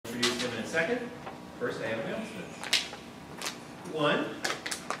second. First, I have announcements. One,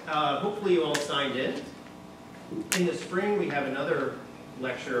 hopefully you all signed in. In the spring, we have another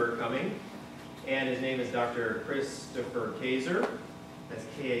lecturer coming, and his name is Dr. Christopher Kazor. That's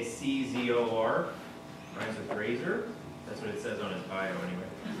K-A-C-Z-O-R. Rhymes with razor. That's what it says on his bio anyway.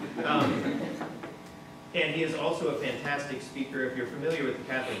 And he is also a fantastic speaker. If you're familiar with the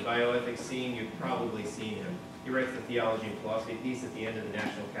Catholic bioethics scene, you've probably seen him. He writes the theology and philosophy piece at the end of the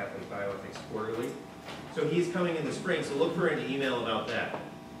National Catholic Bioethics Quarterly. So he's coming in the spring, so look for an email about that.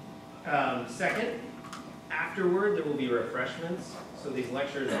 Second, afterward there will be refreshments. So these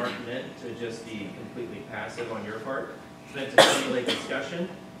lectures aren't meant to just be completely passive on your part. It's meant to stimulate discussion,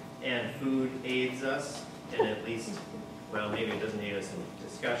 and food aids us, and at least, well, maybe it doesn't aid us in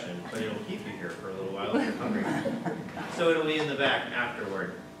discussion, but it'll keep you here for a little while if you're hungry. So it'll be in the back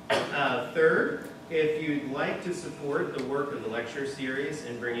afterward. Third, if you'd like to support the work of the lecture series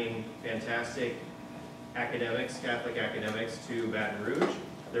in bringing fantastic academics, Catholic academics, to Baton Rouge,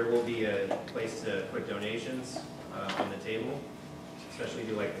 there will be a place to put donations on the table, especially if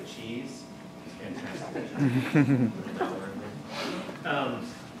you like the cheese. It's fantastic.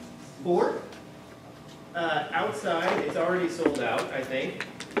 Fourth, outside, it's already sold out, I think.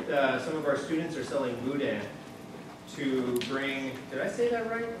 Some of our students are selling boudin to bring, did I say that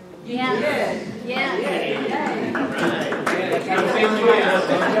right? Yeah. Yeah. All right.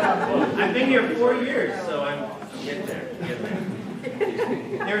 I've been here 4 years, so I'm getting there.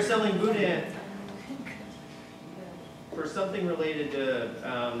 They're selling boudin for something related to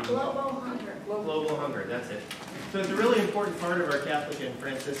Global hunger. Global hunger, that's it. So it's a really important part of our Catholic and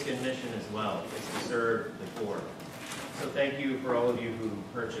Franciscan mission as well, is to serve the poor. So thank you for all of you who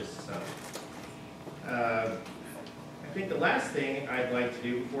purchased some. I think the last thing I'd like to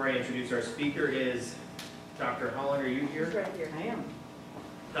do before I introduce our speaker is, Dr. Holland, are you here? She's right here. I am.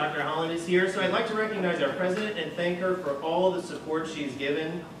 Dr. Holland is here, so I'd like to recognize our president and thank her for all the support she's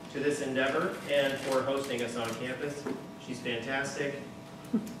given to this endeavor and for hosting us on campus. She's fantastic.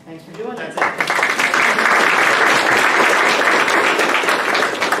 Thanks for doing That's that.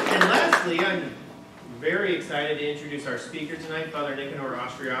 it. And lastly, I'm very excited to introduce our speaker tonight, Father Nicanor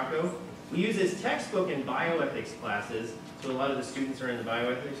Austriaco. We use his textbook in bioethics classes, so a lot of the students are in the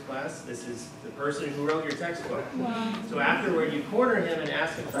bioethics class. This is the person who wrote your textbook. Wow. So afterward, you corner him and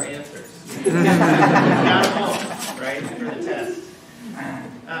ask him for answers. Got them all, right, for the test.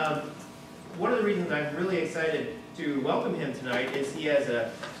 One of the reasons I'm really excited to welcome him tonight is he has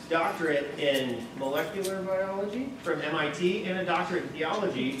a doctorate in molecular biology from MIT and a doctorate in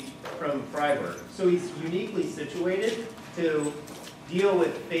theology from Freiburg. So he's uniquely situated to deal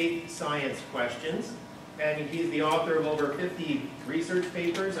with faith science questions, and he's the author of over 50 research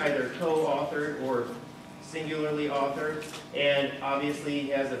papers, either co-authored or singularly authored, and obviously he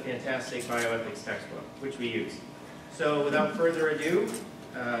has a fantastic bioethics textbook, which we use. So without further ado,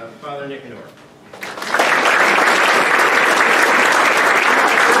 Father Nicanor.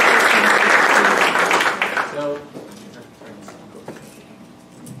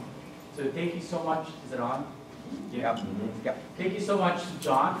 So thank you so much. Is it on? Yeah. Yeah. Thank you so much,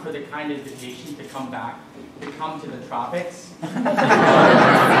 John, for the kind invitation to come back, to come to the tropics.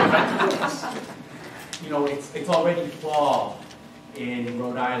 You know, it's already fall in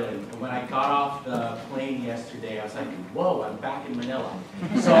Rhode Island, and when I got off the plane yesterday, I was like, whoa, I'm back in Manila.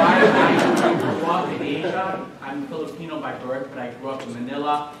 So I grew up in Asia. I'm Filipino by birth, but I grew up in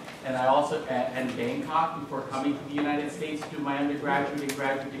Manila, and I also and Bangkok before coming to the United States to do my undergraduate and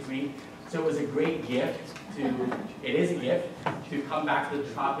graduate degree. So it was a great gift it is a gift to come back to the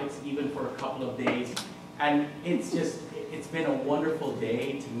tropics even for a couple of days. And it's been a wonderful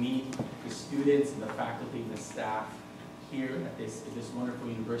day to meet the students and the faculty and the staff here at this wonderful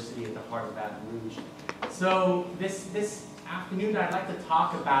university at the heart of Baton Rouge. So this afternoon I'd like to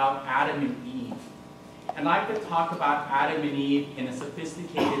talk about Adam and Eve. And I'd like to talk about Adam and Eve in a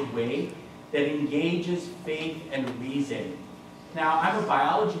sophisticated way that engages faith and reason. Now, I'm a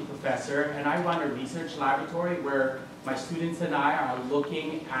biology professor, and I run a research laboratory where my students and I are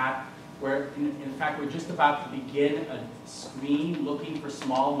looking at, in fact, we're just about to begin a screen looking for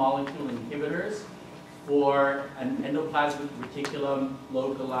small molecule inhibitors for an endoplasmic reticulum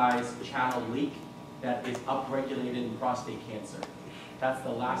localized channel leak that is upregulated in prostate cancer. That's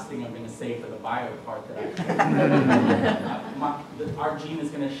the last thing I'm going to say for the bio part that our gene is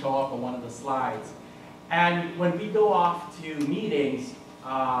going to show up on one of the slides. And when we go off to meetings,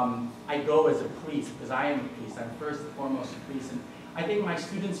 I go as a priest, because I am a priest. I'm first and foremost a priest. And I think my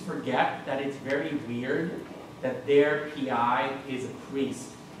students forget that it's very weird that their PI is a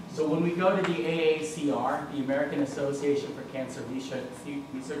priest. So when we go to the AACR, the American Association for Cancer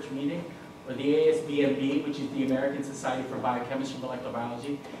Research meeting, or the ASBMB, which is the American Society for Biochemistry and Molecular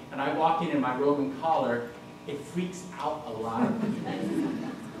Biology, and I walk in my Roman collar, it freaks out a lot of people.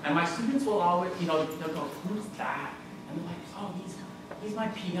 And my students will always, they'll go, who's that? And they're like, oh, he's my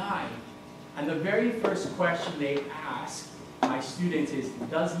PI. And the very first question they ask my students is,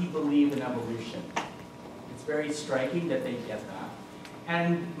 does he believe in evolution? It's very striking that they get that.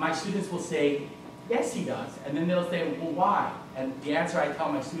 And my students will say, yes, he does. And then they'll say, well, why? And the answer I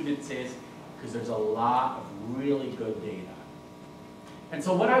tell my students is, because there's a lot of really good data. And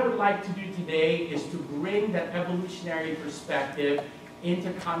so what I would like to do today is to bring that evolutionary perspective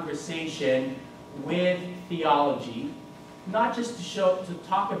into conversation with theology, not just to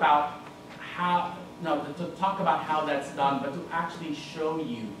talk about how that's done, but to actually show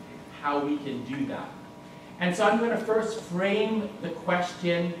you how we can do that. And so I'm going to first frame the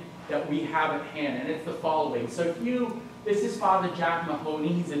question that we have at hand, and it's the following. So this is Father Jack Mahoney.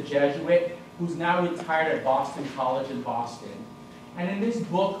 He's a Jesuit who's now retired at Boston College in Boston. And in this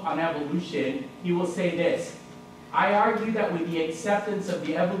book on evolution, he will say this: I argue that with the acceptance of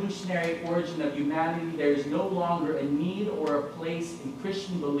the evolutionary origin of humanity, there is no longer a need or a place in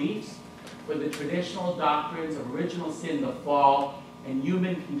Christian beliefs for the traditional doctrines of original sin, the fall, and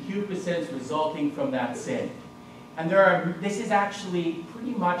human concupiscence resulting from that sin. And this is actually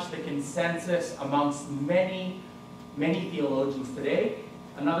pretty much the consensus amongst many, many theologians today.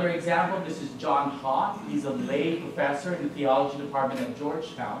 Another example, this is John Haught. He's a lay professor in the theology department at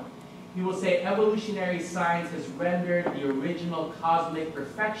Georgetown. He will say evolutionary science has rendered the original cosmic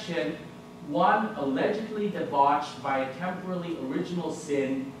perfection, one allegedly debauched by a temporally original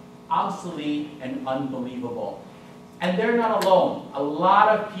sin, obsolete and unbelievable. And they're not alone. A lot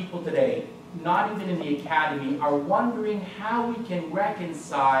of people today, not even in the academy, are wondering how we can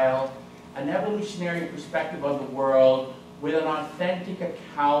reconcile an evolutionary perspective of the world with an authentic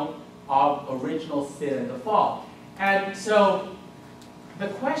account of original sin and the fall. And so the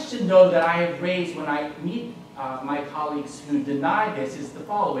question, though, that I have raised when I meet my colleagues who deny this is the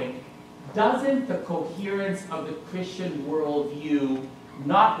following: doesn't the coherence of the Christian worldview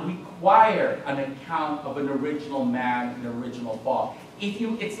not require an account of an original man and an original fall?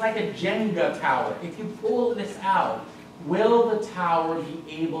 It's like a Jenga tower. If you pull this out, will the tower be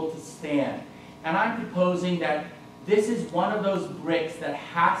able to stand? And I'm proposing that this is one of those bricks that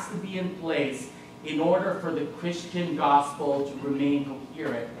has to be in place in order for the Christian gospel to remain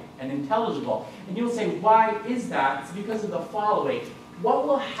coherent and intelligible. And you'll say, why is that? It's because of the following. What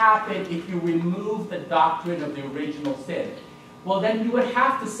will happen if you remove the doctrine of the original sin? Well, then you would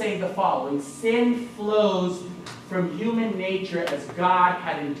have to say the following: sin flows from human nature as God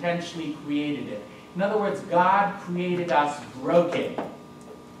had intentionally created it. In other words, God created us broken.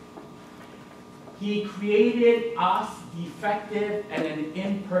 He created us defective and in an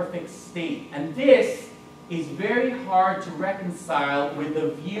imperfect state. And this is very hard to reconcile with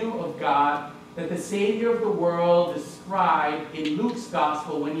the view of God that the Savior of the world described in Luke's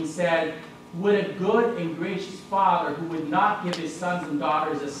Gospel when he said, would a good and gracious Father who would not give his sons and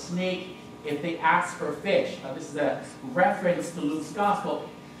daughters a snake if they ask for fish. Now this is a reference to Luke's Gospel.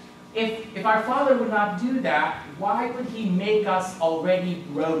 If our Father would not do that, why would he make us already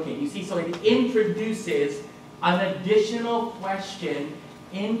broken? You see, so it introduces an additional question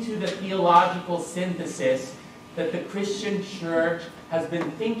into the theological synthesis that the Christian church has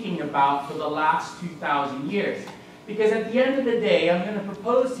been thinking about for the last 2,000 years. Because at the end of the day, I'm going to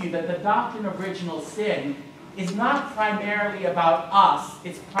propose to you that the doctrine of original sin is not primarily about us,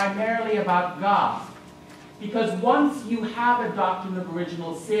 it's primarily about God. Because once you have a doctrine of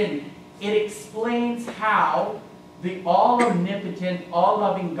original sin, it explains how the all-omnipotent,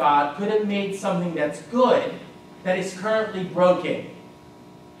 all-loving God could have made something that's good that is currently broken.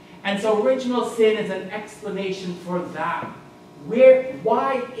 And so original sin is an explanation for that.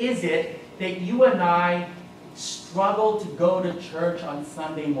 Why is it that you and I struggle to go to church on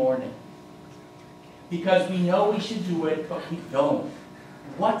Sunday morning? Because we know we should do it, but we don't.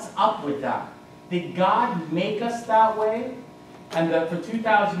 What's up with that? Did God make us that way? And for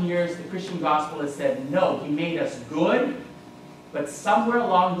 2,000 years, the Christian gospel has said, no, he made us good, but somewhere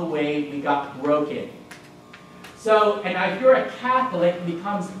along the way, we got broken. So, and if you're a Catholic, it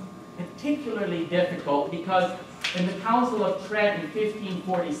becomes particularly difficult because in the Council of Trent in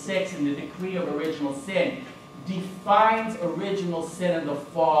 1546, in the Decree of Original Sin, defines original sin and the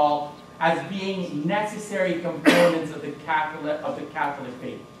fall as being necessary components of the Catholic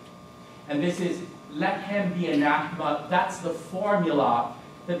faith. And this is, let him be anathema. That's the formula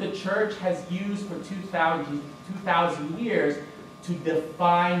that the church has used for 2,000 years to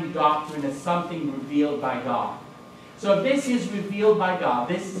define doctrine as something revealed by God. So if this is revealed by God,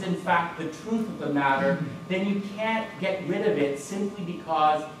 this is in fact the truth of the matter, then you can't get rid of it simply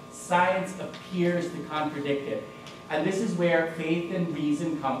because science appears to contradict it. And this is where faith and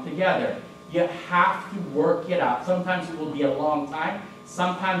reason come together. You have to work it out. Sometimes it will be a long time.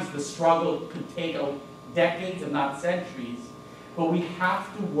 Sometimes the struggle could take decades, if not centuries. But we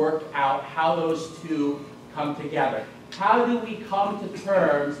have to work out how those two come together. How do we come to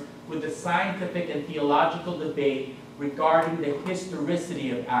terms with the scientific and theological debate regarding the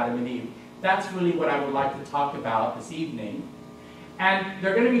historicity of Adam and Eve? That's really what I would like to talk about this evening. And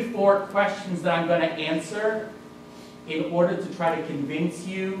there are going to be 4 questions that I'm going to answer in order to try to convince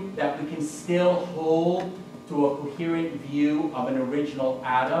you that we can still hold to a coherent view of an original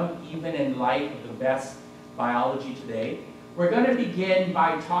Adam, even in light of the best biology today. We're going to begin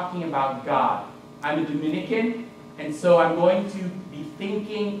by talking about God. I'm a Dominican, and so I'm going to be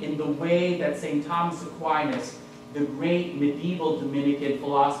thinking in the way that St. Thomas Aquinas, the great medieval Dominican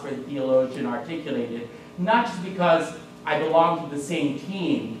philosopher and theologian, articulated, not just because I belong to the same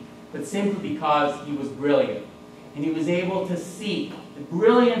team, but simply because he was brilliant. And he was able to see, the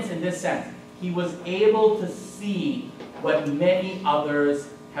brilliance in this sense, he was able to see what many others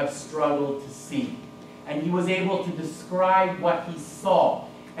have struggled to see. And he was able to describe what he saw.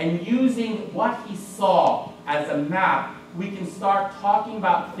 And using what he saw as a map, we can start talking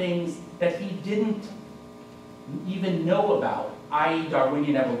about things that he didn't even know about, i.e.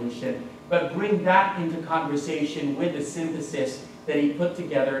 Darwinian evolution, but bring that into conversation with the synthesis that he put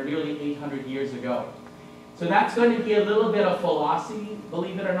together nearly 800 years ago. So that's going to be a little bit of philosophy,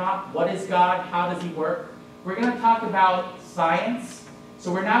 believe it or not. What is God? How does he work? We're going to talk about science.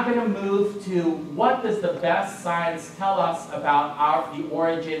 So we're now going to move to what does the best science tell us about the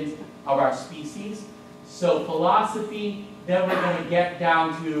origins of our species. So philosophy, then we're going to get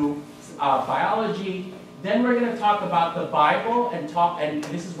down to biology. Then we're going to talk about the Bible and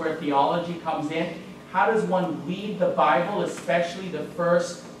this is where theology comes in. How does one read the Bible, especially the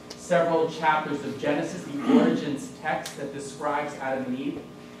first several chapters of Genesis, the origins text that describes Adam and Eve.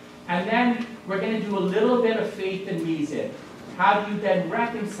 And then we're going to do a little bit of faith and reason. How do you then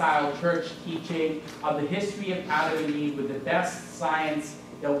reconcile church teaching of the history of Adam and Eve with the best science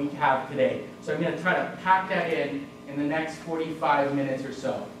that we have today? So I'm going to try to pack that in the next 45 minutes or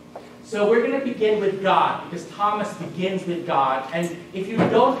so. So we're going to begin with God, because Thomas begins with God. And if you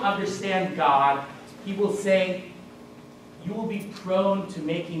don't understand God, he will say, you will be prone to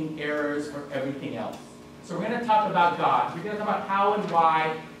making errors for everything else. So we're going to talk about God. We're going to talk about how and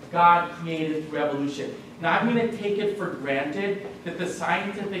why God created through evolution. Now I'm going to take it for granted that the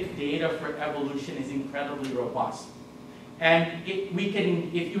scientific data for evolution is incredibly robust. And if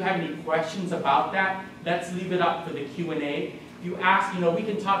you have any questions about that, let's leave it up for the Q&A. You ask, we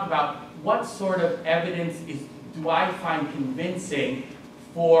can talk about what sort of evidence do I find convincing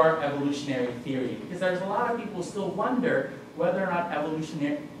for evolutionary theory. Because there's a lot of people who still wonder whether or not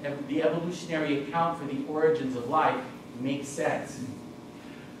the evolutionary account for the origins of life makes sense.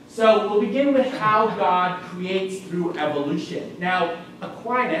 So we'll begin with how God creates through evolution. Now,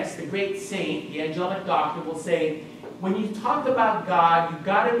 Aquinas, the great saint, the angelic doctor, will say, when you talk about God, you've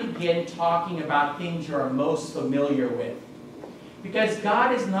got to begin talking about things you're most familiar with. Because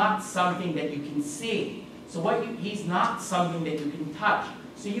God is not something that you can see. So he's not something that you can touch.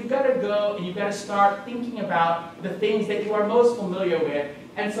 So you've got to go and you've got to start thinking about the things that you are most familiar with.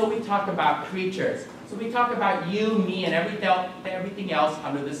 And so we talk about creatures. So we talk about you, me, and everything else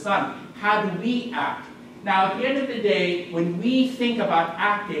under the sun. How do we act? Now, at the end of the day, when we think about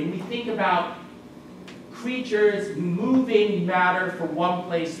acting, we think about creatures moving matter from one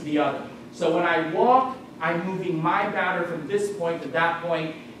place to the other. So when I walk, I'm moving my matter from this point to that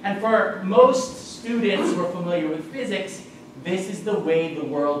point. And for most students who are familiar with physics, this is the way the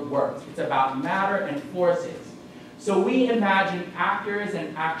world works. It's about matter and forces. So we imagine actors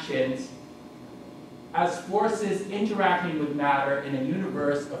and actions as forces interacting with matter in a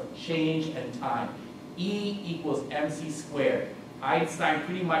universe of change and time. E equals mc squared. Einstein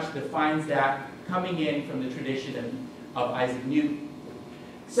pretty much defines that coming in from the tradition of Isaac Newton.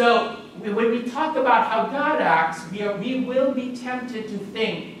 So when we talk about how God acts, we will be tempted to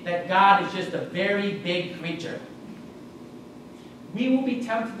think that God is just a very big creature. We will be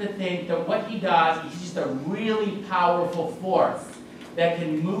tempted to think that what he does is just a really powerful force that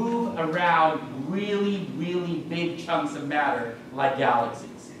can move around really, really big chunks of matter like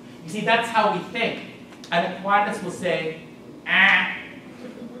galaxies. You see, that's how we think. And Aquinas will say,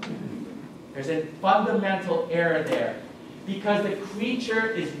 there's a fundamental error there. Because the creature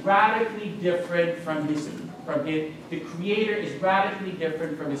is radically different from from him. The Creator is radically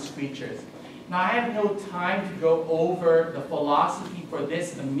different from his creatures. Now, I have no time to go over the philosophy for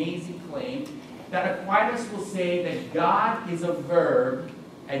this amazing claim that Aquinas will say that God is a verb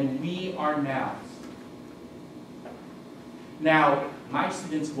and we are nouns. Now, my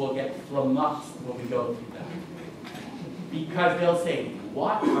students will get flummoxed when we go through that. Because they'll say,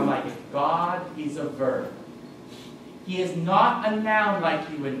 what? I'm like, God is a verb. He is not a noun like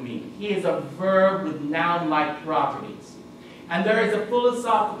you and me. He is a verb with noun-like properties. And there is a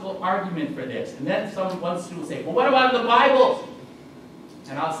philosophical argument for this. And then one student will say, well, what about the Bible?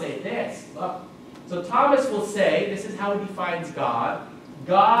 And I'll say this, look. So Thomas will say, this is how he defines God.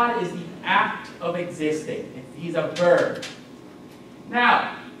 God is the act of existing. He's a verb.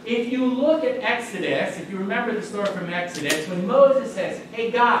 Now, if you look at Exodus, if you remember the story from Exodus, when Moses says,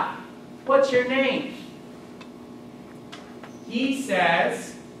 hey God, what's your name? He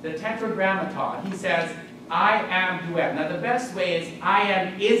says, the tetragrammaton, he says, I am who am. Now the best way is, I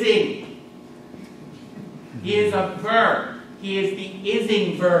am ising. He is a verb. He is the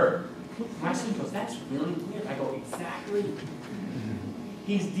ising verb. My student goes, that's really weird. I go, exactly.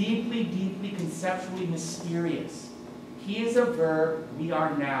 He's deeply, deeply conceptually mysterious. He is a verb, we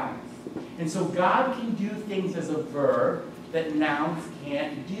are nouns. And so God can do things as a verb that nouns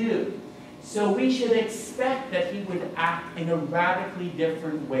can't do. So we should expect that he would act in a radically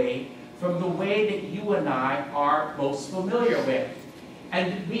different way from the way that you and I are most familiar with.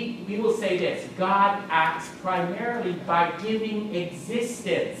 And we will say this, God acts primarily by giving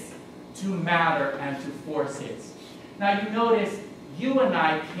existence to matter and to forces. Now you notice, you and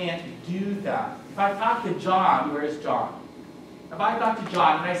I can't do that. If I talk to John, where's John? If I talk to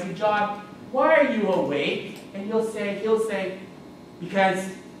John and I say, John, why are you awake? And he'll say, because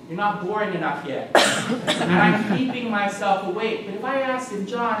you're not boring enough yet. And I'm keeping myself awake. But if I ask him,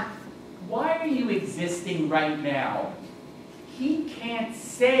 John, why are you existing right now? He can't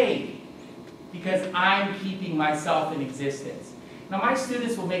say, because I'm keeping myself in existence. Now my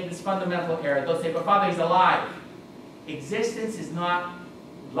students will make this fundamental error. They'll say, but Father, he's alive. Existence is not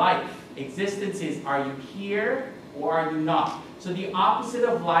life. Existence is, are you here or are you not? So the opposite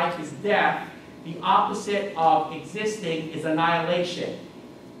of life is death. The opposite of existing is annihilation.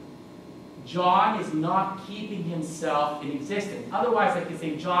 John is not keeping himself in existence. Otherwise, I could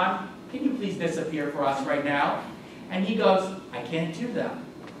say, John, can you please disappear for us right now? And he goes, I can't do that.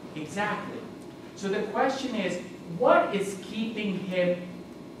 Exactly. So the question is, what is keeping him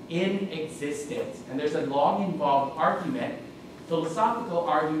in existence? And there's a long involved argument, philosophical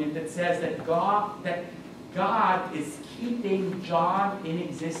argument, that says that God is keeping John in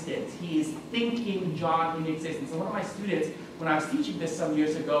existence. He is thinking John in existence. And one of my students, when I was teaching this some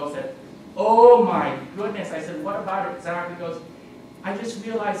years ago, said, oh my goodness. I said, what about it, Zach? He goes, I just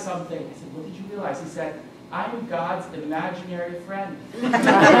realized something. I said, what did you realize? He said, I'm God's imaginary friend.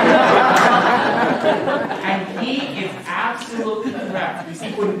 And he is absolutely correct. You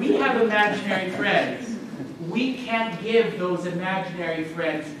see, when we have imaginary friends, we can't give those imaginary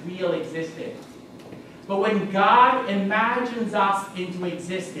friends real existence. But when God imagines us into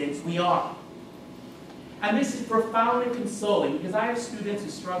existence, we are. And this is profoundly consoling, because I have students who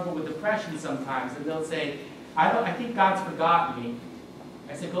struggle with depression sometimes, and they'll say, I think God's forgotten me.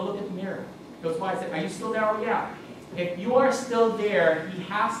 I said, go look at the mirror. He goes, why? I said, are you still there? Oh, yeah. If you are still there, he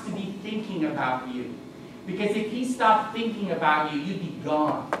has to be thinking about you. Because if he stopped thinking about you, you'd be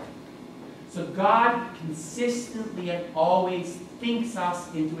gone. So God consistently and always thinks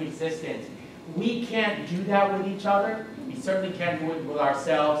us into existence. We can't do that with each other. We certainly can't do it with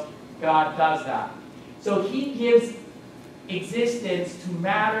ourselves. God does that. So he gives existence to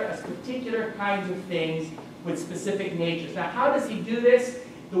matter as particular kinds of things with specific natures. Now, how does he do this?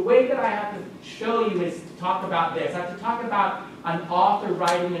 The way that I have to show you is to talk about this. I have to talk about an author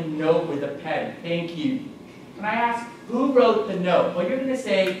writing a note with a pen. Thank you. And I ask, who wrote the note? Well, you're going to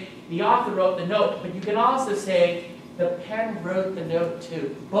say, the author wrote the note. But you can also say, the pen wrote the note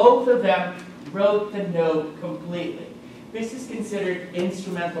too. Both of them wrote the note completely. This is considered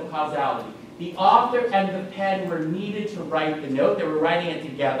instrumental causality. The author and the pen were needed to write the note. They were writing it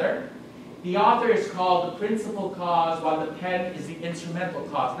together. The author is called the principal cause, while the pen is the instrumental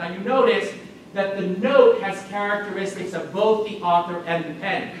cause. Now you notice that the note has characteristics of both the author and the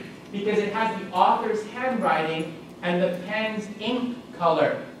pen, because it has the author's handwriting and the pen's ink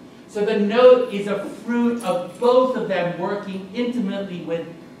color. So the note is a fruit of both of them working intimately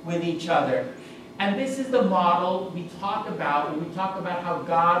with each other. And this is the model we talk about when we talk about how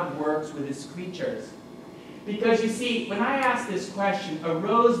God works with his creatures. Because you see, when I ask this question, a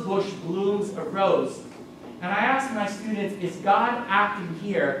rose bush blooms a rose, and I ask my students, is God acting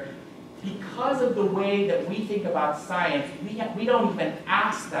here? because of the way that we think about science, we don't even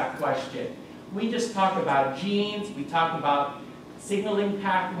ask that question. We just talk about genes, we talk about signaling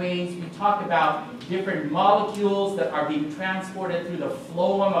pathways, we talk about different molecules that are being transported through the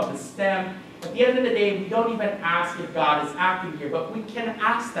phloem of the stem. At the end of the day, we don't even ask if God is acting here, but we can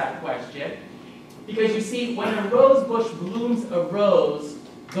ask that question. Because you see, when a rose bush blooms a rose,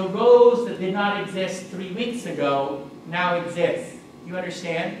 the rose that did not exist 3 weeks ago now exists. You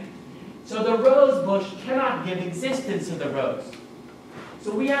understand? So the rose bush cannot give existence to the rose.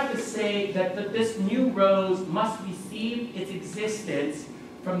 So we have to say that this new rose must receive its existence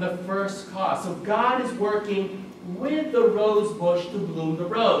from the first cause. So God is working with the rose bush to bloom the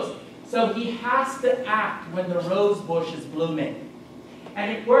rose. So he has to act when the rose bush is blooming.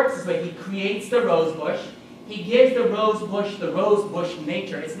 And it works this way. He creates the rose bush. He gives the rose bush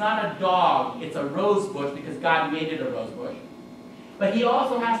nature. It's not a dog, it's a rose bush because God made it a rose bush. But he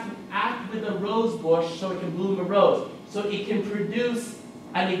also has to act with the rose bush so it can bloom a rose. So it can produce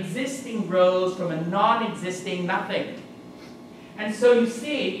an existing rose from a non-existing nothing. And so you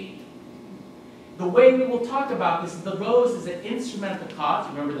see, the way we will talk about this is the rose is an instrumental cause.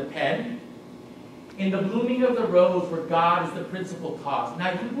 Remember the pen? In the blooming of the rose where God is the principal cause.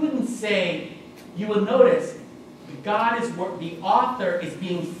 Now you wouldn't say, you will notice, the author is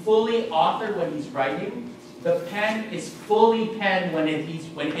being fully author when he's writing. The pen is fully pen when it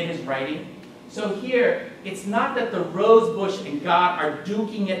is writing. So here, it's not that the rose bush and God are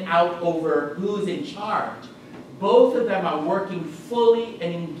duking it out over who's in charge. Both of them are working fully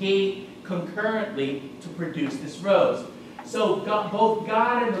and engaged concurrently to produce this rose. So both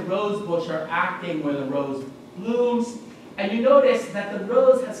God and the rose bush are acting when the rose blooms. And you notice that the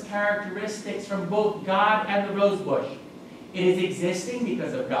rose has characteristics from both God and the rose bush. It is existing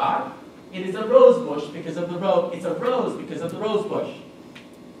because of God. It is a rose bush because of the rose. It's a rose because of the rose bush.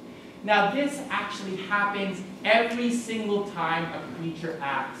 Now this actually happens every single time a creature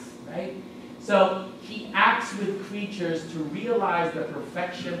acts, right? So he acts with creatures to realize the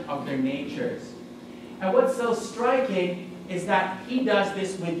perfection of their natures. And what's so striking is that he does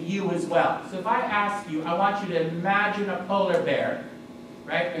this with you as well. So if I ask you, I want you to imagine a polar bear,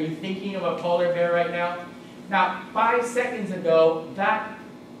 right? Are you thinking of a polar bear right now? Now, 5 seconds ago, that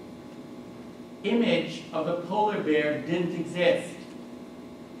image of the polar bear didn't exist.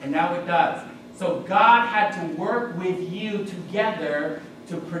 And now it does. So God had to work with you together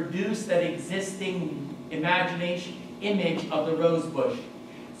to produce that existing imagination image of the rose bush.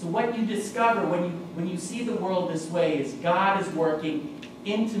 So what you discover when you see the world this way is God is working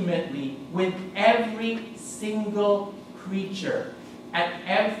intimately with every single creature at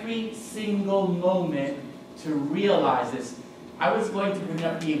every single moment to realize this. I was going to bring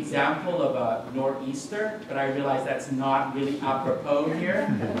up the example of a nor'easter, but I realized that's not really apropos here.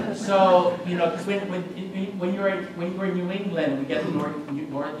 So, you know, because when you're in New England, we get the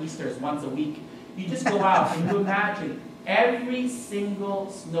nor'easters once a week. You just go out and you imagine every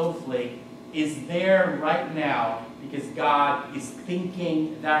single snowflake is there right now because God is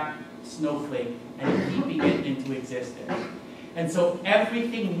thinking that snowflake and keeping it into existence. And so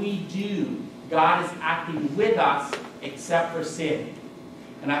everything we do, God is acting with us except for sin.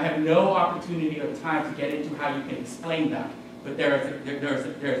 And I have no opportunity or time to get into how you can explain that. But there's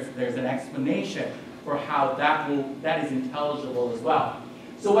an explanation for how that is intelligible as well.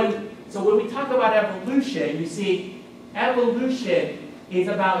 So when we talk about evolution, you see, evolution is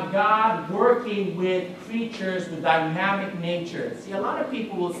about God working with creatures with dynamic natures. See, a lot of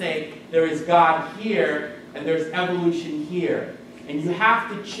people will say there is God here and there's evolution here. And you have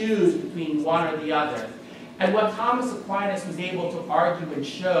to choose between one or the other. And what Thomas Aquinas was able to argue and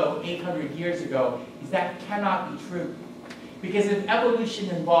show 800 years ago is that cannot be true. Because if evolution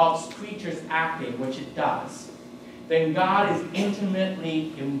involves creatures acting, which it does, then God is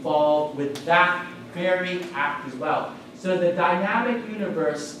intimately involved with that very act as well. So the dynamic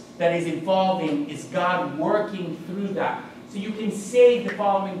universe that is evolving is God working through that. So you can say the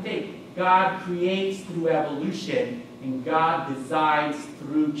following thing: God creates through evolution, and God designs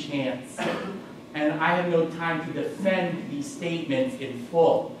through chance. And I have no time to defend these statements in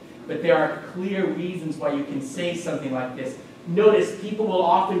full, but there are clear reasons why you can say something like this. Notice people will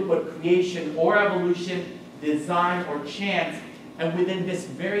often put creation or evolution, design or chance, and within this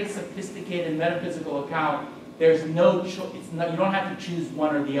very sophisticated metaphysical account, there's no choice. You don't have to choose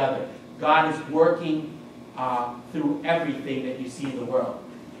one or the other. God is working through everything that you see in the world.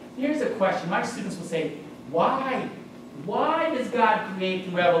 Here's a question. My students will say, why? Why does God create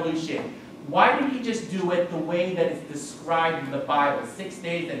through evolution? Why didn't he just do it the way that it's described in the Bible, 6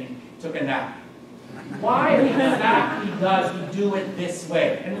 days and he took a nap? Why exactly does he do it this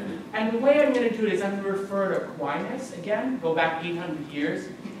way? And the way I'm going to do it is I'm going to refer to Aquinas again, go back 800 years.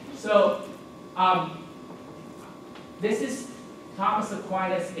 So this is Thomas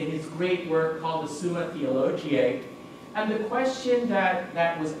Aquinas in his great work called the Summa Theologiae. And the question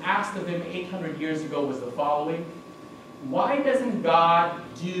that was asked of him 800 years ago was the following: why doesn't God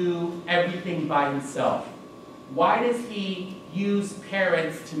do everything by himself? Why does he use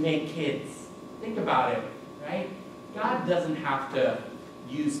parents to make kids? Think about it, right? God doesn't have to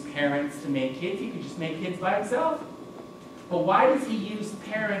use parents to make kids. He could just make kids by himself. But why does he use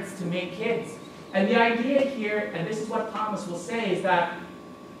parents to make kids? And the idea here, and this is what Thomas will say, is that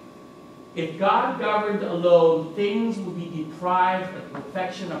if God governed alone, things would be deprived of the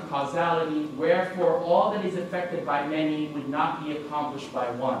perfection of causality, wherefore all that is effected by many would not be accomplished by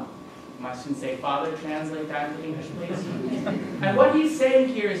one. My students say, Father, translate that into English, please. And what he's saying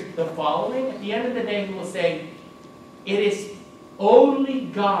here is the following. At the end of the day, he will say, it is only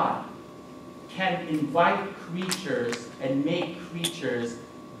God can invite creatures and make creatures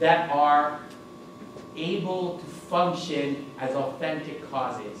that are able to function as authentic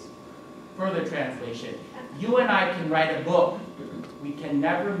causes. Further translation, you and I can write a book. We can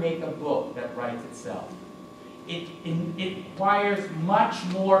never make a book that writes itself. It requires much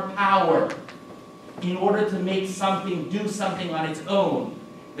more power in order to make something do something on its own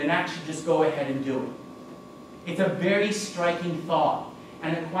than actually just go ahead and do it. It's a very striking thought.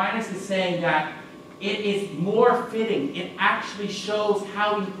 And Aquinas is saying that it is more fitting. It actually shows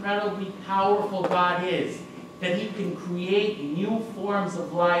how incredibly powerful God is, that he can create new forms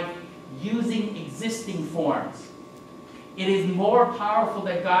of life using existing forms. It is more powerful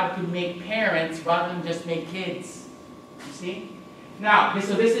that God can make parents rather than just make kids. You see? Now,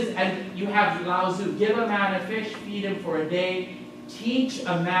 so this is, and you have Lao Tzu, give a man a fish, feed him for a day, teach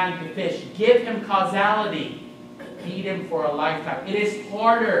a man to fish, give him causality, feed him for a lifetime. It is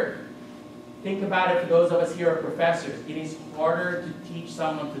harder. Think about it for those of us here are professors. It is harder to teach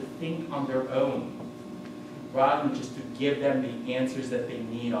someone to think on their own rather than just to give them the answers that they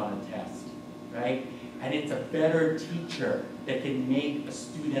need on a test, right? And it's a better teacher that can make a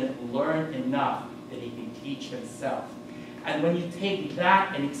student learn enough that he can teach himself. And when you take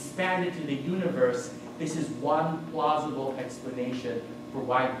that and expand it to the universe, this is one plausible explanation for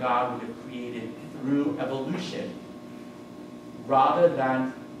why God would have created through evolution rather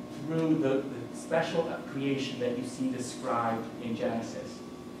than through the special creation that you see described in Genesis.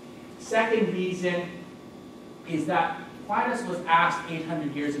 Second reason is that Aquinas was asked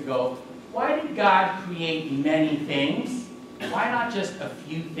 800 years ago, why did God create many things? Why not just a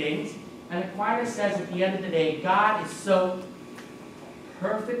few things? And Aquinas says at the end of the day, God is so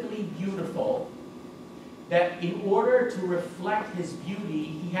perfectly beautiful that in order to reflect his beauty,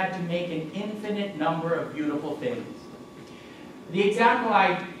 he had to make an infinite number of beautiful things. The example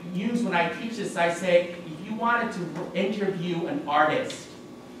I use when I teach this, I say, if you wanted to interview an artist,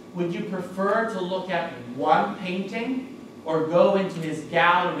 would you prefer to look at one painting or go into his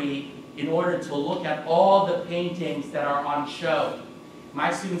gallery in order to look at all the paintings that are on show?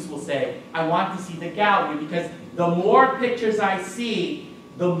 My students will say, I want to see the gallery because the more pictures I see,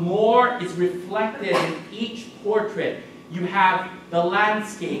 the more is reflected in each portrait. You have the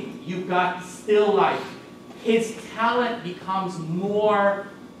landscape, you've got still life. His talent becomes more,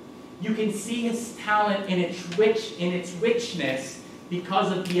 you can see his talent in its richness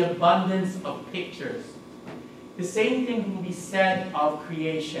because of the abundance of pictures. The same thing can be said of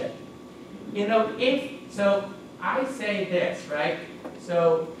creation. You know, so I say this, right?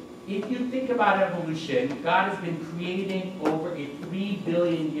 So if you think about evolution, God has been creating over a 3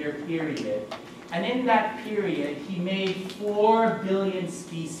 billion year period. And in that period, he made 4 billion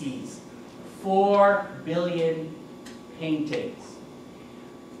species, 4 billion paintings.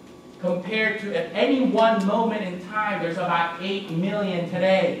 Compared to at any one moment in time, there's about 8 million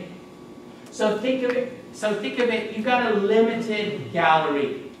today. So think of it, you've got a limited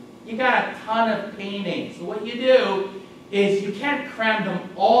gallery. You got a ton of paintings. So what you do is you can't cram them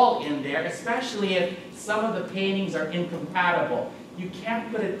all in there, especially if some of the paintings are incompatible. You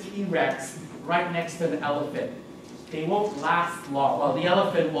can't put a T-Rex right next to an elephant. They won't last long. Well, the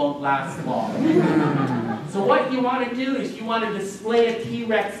elephant won't last long. So what you want to do is you want to display a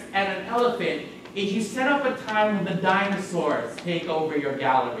T-Rex and an elephant is you set up a time when the dinosaurs take over your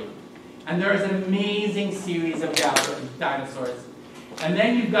gallery. And there's an amazing series of dinosaurs. And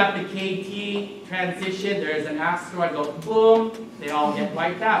then you've got the KT transition. There's an asteroid, go boom, they all get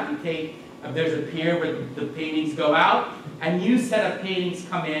wiped out. You take, there's a period where the paintings go out, a new set of paintings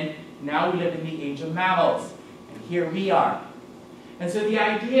come in. Now we live in the age of mammals. And here we are. And so the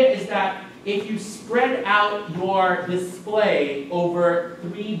idea is that if you spread out your display over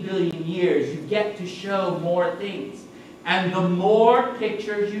 3 billion years, you get to show more things. And the more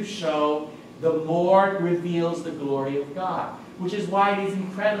pictures you show, the more it reveals the glory of God. Which is why it is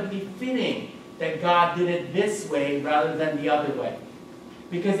incredibly fitting that God did it this way rather than the other way.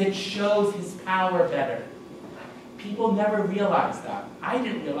 Because it shows his power better. People never realize that. I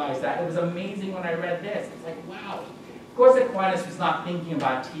didn't realize that. It was amazing when I read this. It's like, wow. Of course, Aquinas was not thinking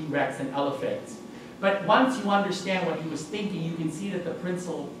about T-Rex and elephants. But once you understand what he was thinking, you can see that the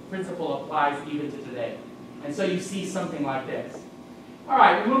principle applies even to today. And so you see something like this. All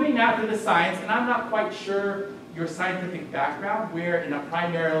right, we're moving now to the science, and I'm not quite sure your scientific background. We're in a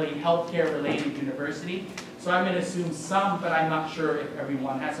primarily healthcare-related university, so I'm going to assume some, but I'm not sure if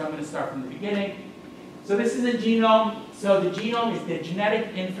everyone has. So I'm going to start from the beginning. So this is a genome. So the genome is the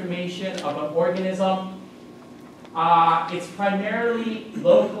genetic information of an organism. It's primarily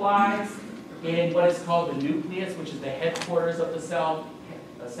localized in what is called the nucleus, which is the headquarters of the cell,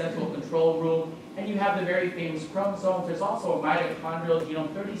 a central control room. And you have the very famous chromosomes. There's also a mitochondrial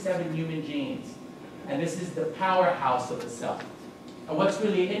genome, 37 human genes. And this is the powerhouse of the cell. And what's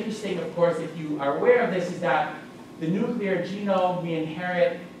really interesting, of course, if you are aware of this, is that the nuclear genome, we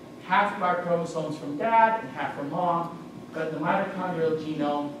inherit half of our chromosomes from dad and half from mom, but the mitochondrial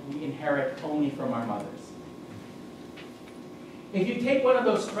genome, we inherit only from our mothers. If you take one of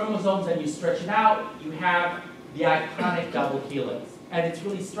those chromosomes and you stretch it out, you have the iconic double helix. And it's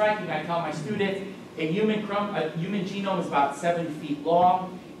really striking. I tell my students, a human genome is about 7 feet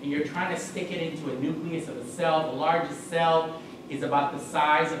long, and you're trying to stick it into a nucleus of a cell. The largest cell is about the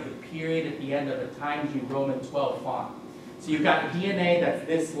size of the period at the end of the Times New Roman 12 font. So you've got DNA that's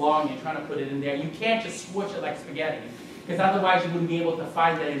this long, you're trying to put it in there. You can't just squish it like spaghetti, because otherwise you wouldn't be able to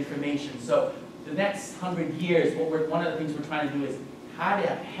find that information. So the next 100 years, one of the things we're trying to do is, how the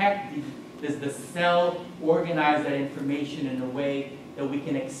heck does the cell organize that information in a way that we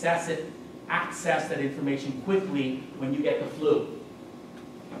can access that information quickly when you get the flu?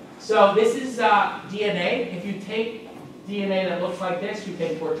 So this is DNA. If you take DNA that looks like this, you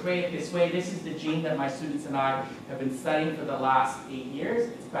can portray it this way. This is the gene that my students and I have been studying for the last 8 years.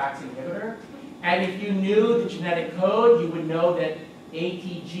 It's BAX inhibitor. And if you knew the genetic code, you would know that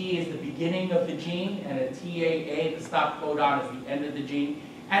ATG is the beginning of the gene, and a TAA, the stop codon, is the end of the gene.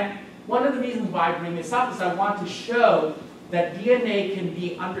 And one of the reasons why I bring this up is I want to show that DNA can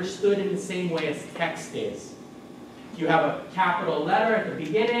be understood in the same way as text is. You have a capital letter at the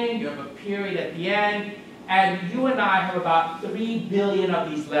beginning, you have a period at the end, and you and I have about 3 billion of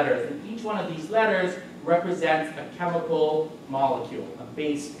these letters. And each one of these letters represents a chemical molecule, a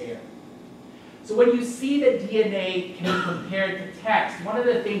base pair. So when you see that DNA can be compared to text, one of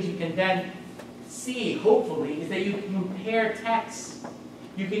the things you can then see, hopefully, is that you can compare texts.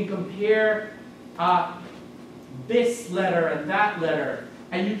 You can compare this letter and that letter,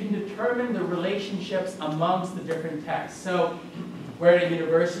 and you can determine the relationships amongst the different texts. So we're at a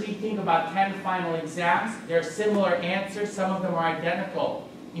university, think about 10 final exams. They're similar answers, some of them are identical.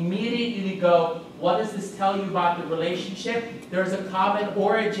 Immediately you go, what does this tell you about the relationship? There's a common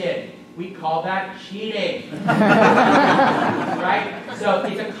origin. We call that cheating. Right? So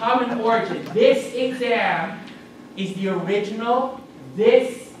it's a common origin. This exam is the original.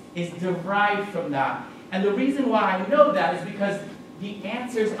 This is derived from that. And the reason why I know that is because the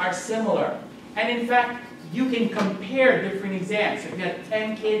answers are similar. And in fact, you can compare different exams. If you had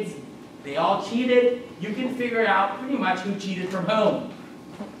 10 kids, they all cheated, you can figure out pretty much who cheated from whom.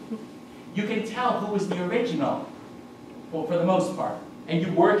 You can tell who was the original, well, for the most part. And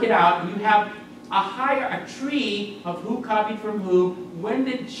you work it out, and you have a tree of who copied from who, when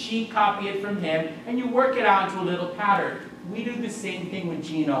did she copy it from him, and you work it out into a little pattern. We do the same thing with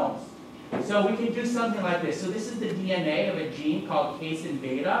genomes. So we can do something like this. So this is the DNA of a gene called casein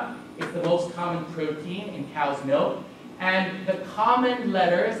beta. It's the most common protein in cow's milk. And the common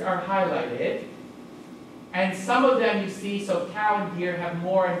letters are highlighted. And some of them you see, so cow and deer have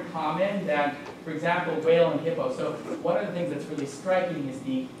more in common than, for example, whale and hippo. So one of the things that's really striking is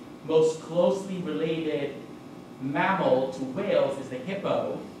the most closely related mammal to whales is the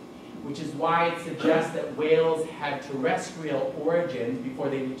hippo, which is why it suggests that whales had terrestrial origins before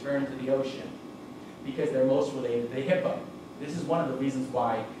they returned to the ocean, because they're most related to the hippo. This is one of the reasons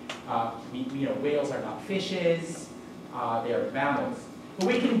why whales are not fishes, they're mammals. But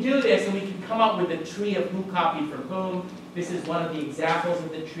we can do this, and we can come up with a tree of who copied from whom. This is one of the examples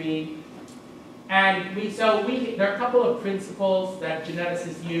of the tree. And there are a couple of principles that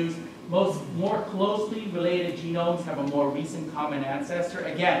geneticists use. More closely related genomes have a more recent common ancestor.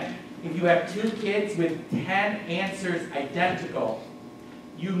 Again, if you have 2 kids with 10 answers identical,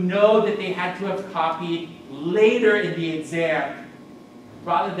 you know that they had to have copied later in the exam,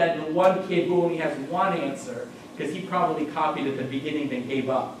 rather than the one kid who only has one answer, because he probably copied at the beginning then gave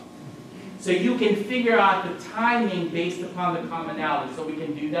up. So you can figure out the timing based upon the commonality, so we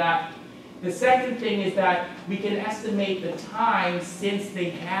can do that. The second thing is that we can estimate the time since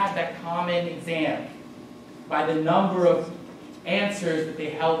they had that common exam by the number of answers that they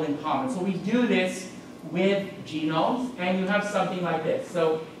held in common. So we do this with genomes, and you have something like this.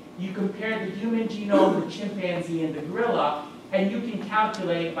 So you compare the human genome, the chimpanzee, and the gorilla, and you can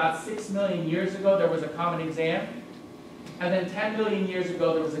calculate about 6 million years ago there was a common exam, and then 10 million years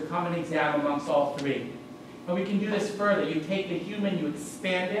ago there was a common exam amongst all three. And we can do this further. You take the human, you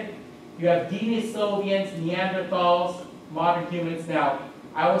expand it. You have Denisovians, Neanderthals, modern humans. Now,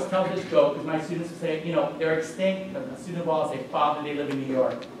 I always tell this joke because my students will say, you know, they're extinct. A student will say, Father, they live in New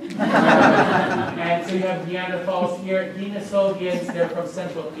York. And so you have Neanderthals here, Denisovians, they're from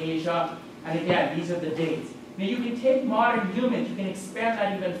Central Asia. And again, these are the dates. Now, you can take modern humans, you can expand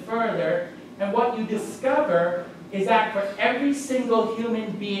that even further, and what you discover is that for every single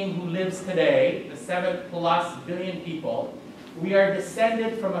human being who lives today, the 7+ billion people, we are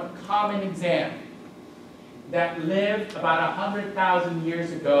descended from a common exam that lived about 100,000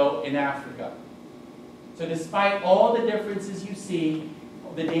 years ago in Africa. So despite all the differences you see,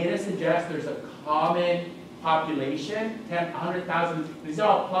 the data suggests there's a common population, 100,000. These are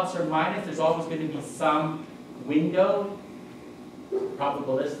all plus or minus. There's always going to be some window,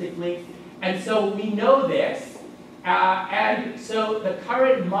 probabilistically. And so we know this. And so the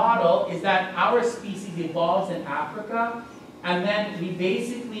current model is that our species evolves in Africa, and then we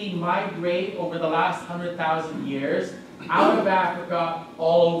basically migrate over the last 100,000 years out of Africa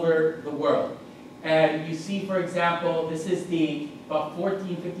all over the world. And you see, for example, this is about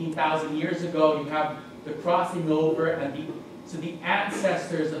 15,000 years ago, you have the crossing over, and so the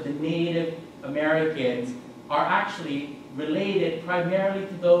ancestors of the Native Americans are actually related primarily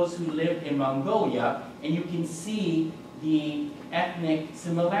to those who lived in Mongolia, and you can see the ethnic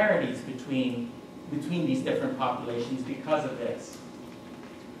similarities between these different populations because of this.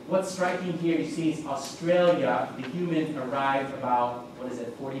 What's striking here, you see, is Australia. The humans arrived about,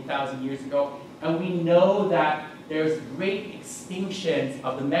 40,000 years ago, and we know that there's great extinctions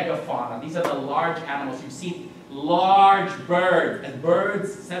of the megafauna. These are the large animals. You see large birds, and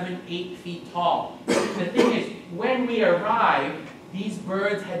birds 7-8 feet tall. The thing is, when we arrived, these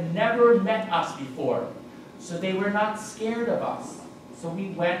birds had never met us before, so they were not scared of us. So we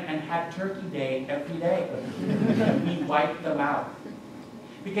went and had Turkey Day every day, and we wiped them out.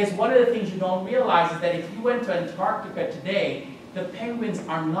 Because one of the things you don't realize is that if you went to Antarctica today, the penguins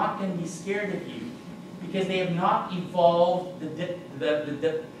are not going to be scared of you, because they have not evolved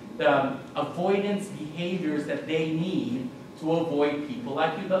the avoidance behaviors that they need to avoid people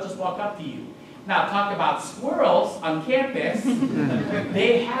like you. They'll just walk up to you. Now, talk about squirrels on campus.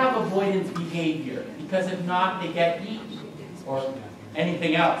 They have avoidance behavior, because if not, they get eaten or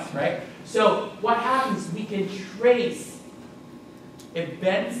anything else, right? So what happens, we can trace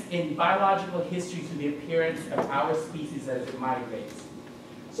events in biological history to the appearance of our species as it migrates.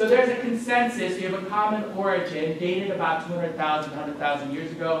 So there's a consensus. You have a common origin dated about 200,000, 100,000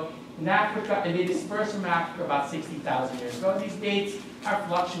 years ago in Africa, and they dispersed from Africa about 60,000 years ago. And these dates are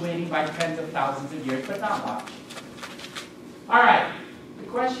fluctuating by tens of thousands of years, but not much. All right, the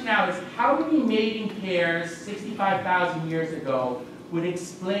question now is, how many mating pairs 65,000 years ago would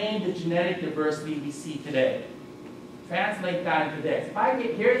explain the genetic diversity we see today? Translate that into this. If I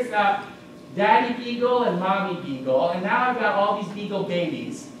get, here's Daddy Beagle and Mommy Beagle, and now I've got all these Beagle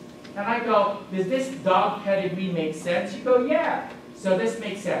babies. And I go, does this dog pedigree make sense? You go, yeah. So this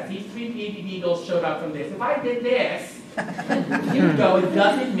makes sense. These 3 baby beagles showed up from this. If I did this, you go, it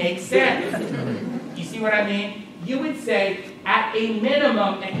doesn't make sense. You see what I mean? You would say, at a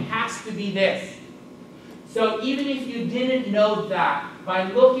minimum, it has to be this. So even if you didn't know that, by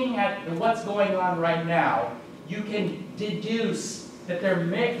looking at what's going on right now, you can deduce that there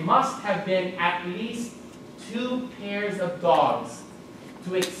must have been at least 2 pairs of dogs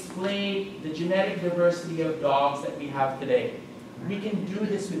to explain the genetic diversity of dogs that we have today. We can do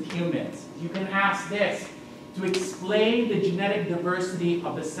this with humans. You can ask this, to explain the genetic diversity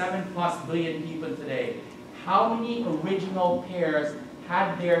of the 7+ billion people today, how many original pairs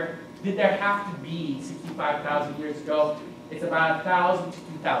did there have to be 65,000 years ago? It's about 1,000 to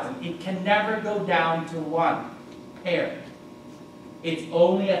 2,000. It can never go down to 1 pair. It's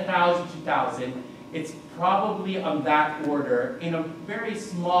only 1,000 to 2,000. It's probably on that order in a very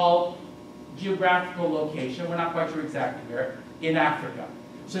small geographical location, we're not quite sure exactly where, in Africa.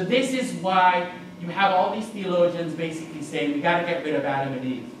 So this is why you have all these theologians basically saying we got to get rid of Adam and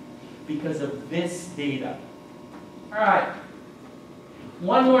Eve because of this data. All right.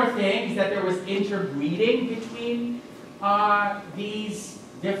 One more thing is that there was interbreeding between these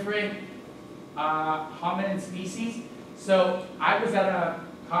different hominid species. So I was at a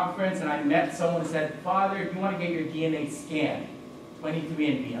conference and I met someone who said, Father, if you want to get your DNA scanned,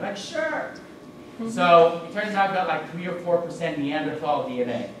 23andMe. I'm like, sure. So it turns out I've got like 3 or 4% Neanderthal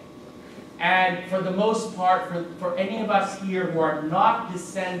DNA. And for the most part, for any of us here who are not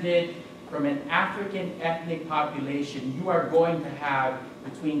descended from an African ethnic population, you are going to have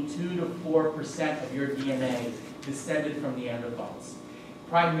between 2 to 4% of your DNA descended from Neanderthals,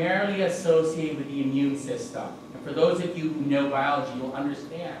 primarily associated with the immune system. And for those of you who know biology, you'll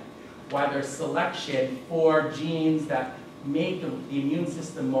understand why there's selection for genes that make the immune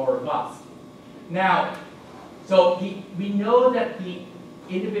system more robust. Now, so we know that the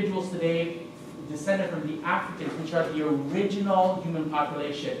individuals today descended from the Africans, which are the original human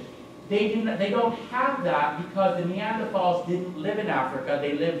population, they don't have that because the Neanderthals didn't live in Africa.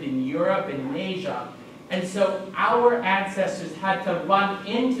 They lived in Europe and in Asia. And so our ancestors had to run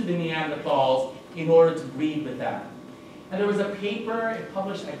into the Neanderthals in order to breed with them. And there was a paper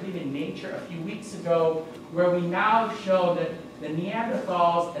published, I believe, in Nature a few weeks ago where we now show that the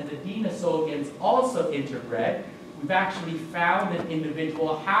Neanderthals and the Denisovans also interbred. We've actually found an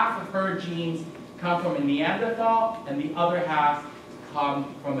individual, half of her genes come from a Neanderthal and the other half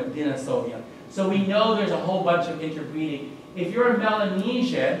come from a Denisovan. So we know there's a whole bunch of interbreeding. If you're a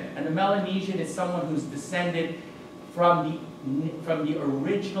Melanesian, and a Melanesian is someone who's descended from the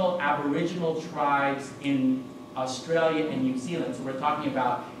original Aboriginal tribes in Australia and New Zealand, so we're talking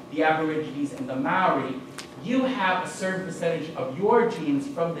about the Aborigines and the Maori, you have a certain percentage of your genes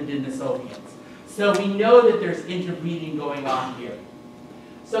from the Denisovans. So we know that there's interbreeding going on here.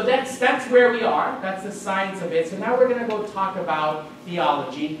 So that's where we are. That's the science of it. So now we're going to go talk about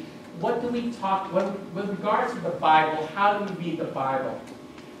theology. What do we talk, with regards to the Bible, how do we read the Bible?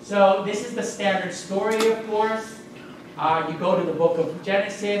 So this is the standard story, of course. You go to the book of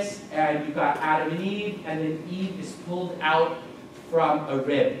Genesis, and you've got Adam and Eve, and then Eve is pulled out from a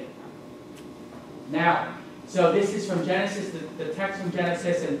rib. Now, so this is from Genesis, the text from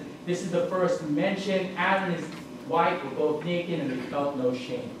Genesis, and this is the first mention. Adam and his wife were both naked, and they felt no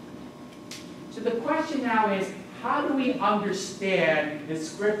shame. So the question now is, how do we understand the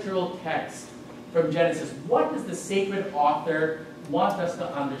scriptural text from Genesis? What does the sacred author want us to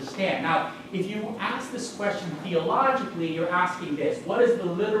understand? Now, if you ask this question theologically, you're asking this: what is the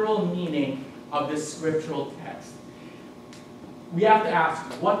literal meaning of this scriptural text? We have to ask,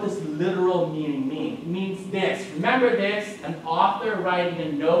 what does literal meaning mean? It means this. Remember this, an author writing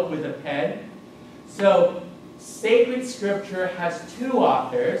a note with a pen. So, sacred scripture has two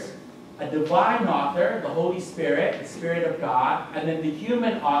authors: a divine author, the Holy Spirit, the Spirit of God, and then the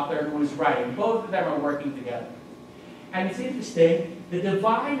human author who is writing. Both of them are working together. And it's interesting, the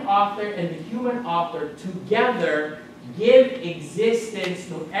divine author and the human author together give existence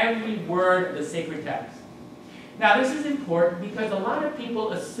to every word of the sacred text. Now this is important because a lot of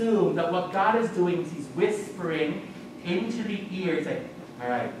people assume that what God is doing is He's whispering into the ears, like, all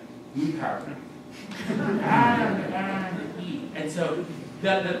right, you paragraph. And Eve. And so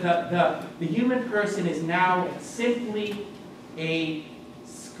the human person is now simply a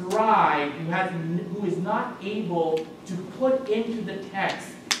scribe who is not able to put into the text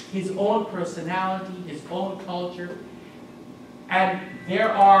his own personality, his own culture. And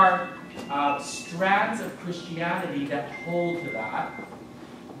there are strands of Christianity that hold to that.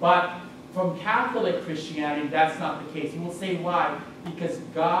 But from Catholic Christianity, that's not the case. And we'll say why. Because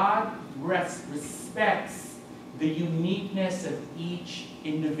God respects the uniqueness of each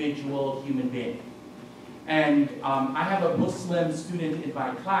individual human being. And I have a Muslim student in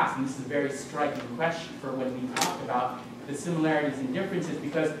my class, and this is a very striking question for when we talk about the similarities and differences,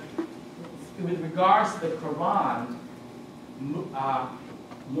 because with regards to the Quran,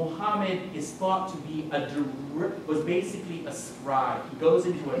 Muhammad is thought to be was basically a scribe. He goes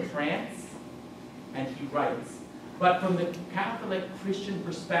into a trance and he writes. But from the Catholic Christian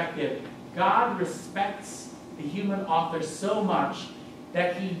perspective, God respects the human author so much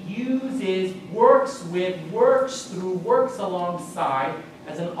that He uses, works through, works alongside,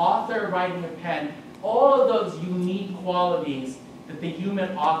 as an author writing a pen, all of those unique qualities that the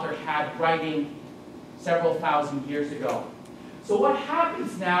human author had writing several thousand years ago. So what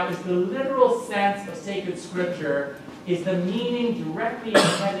happens now is the literal sense of sacred scripture is the meaning directly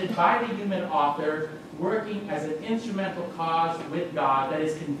intended by the human author, working as an instrumental cause with God that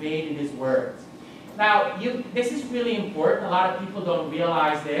is conveyed in His words. Now, this is really important. A lot of people don't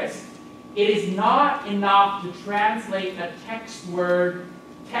realize this. It is not enough to translate a text word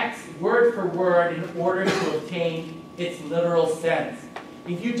for word in order to obtain its literal sense.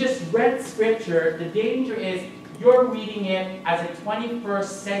 If you just read Scripture, the danger is you're reading it as a 21st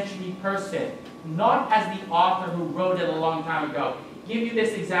century person, not as the author who wrote it a long time ago. Give you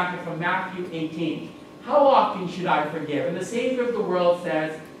this example from Matthew 18. How often should I forgive? And the Savior of the world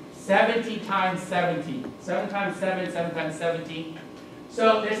says 70 times 70. 7 times 7, 7 times 70.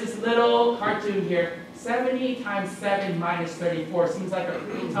 So there's this little cartoon here. 70 times 7 minus 34 seems like a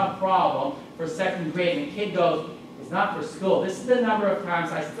pretty tough problem for second grade. And the kid goes, it's not for school. This is the number of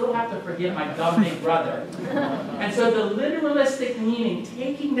times I still have to forgive my dumb big brother. And so the literalistic meaning,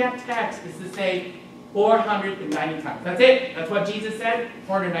 taking that text, is to say 490 times. That's it. That's what Jesus said,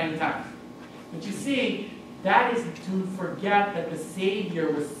 490 times. But you see, that is to forget that the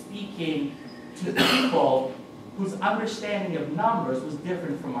Savior was speaking to people whose understanding of numbers was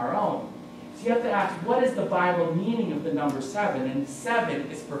different from our own. So you have to ask, what is the Bible meaning of the number 7? And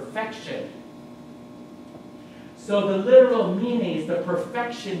 7 is perfection. So the literal meaning is the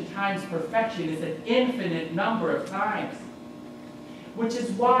perfection times perfection is an infinite number of times. Which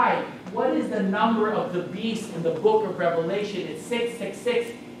is why, what is the number of the beast in the book of Revelation? It's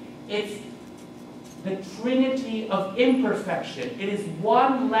 666. It's the trinity of imperfection. It is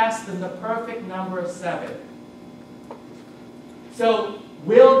one less than the perfect number of 7. So,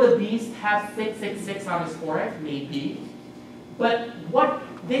 will the beast have 666 on his forehead? Maybe. But what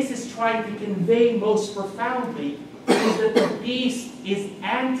this is trying to convey most profoundly is that the beast is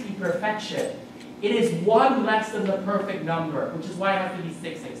anti-perfection. It is one less than the perfect number, which is why it has to be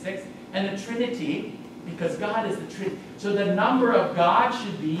 666. And the Trinity, because God is the Trinity. So the number of God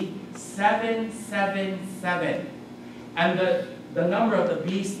should be 777. And the number of the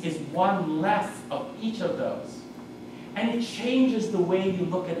beast is one less of each of those. And it changes the way you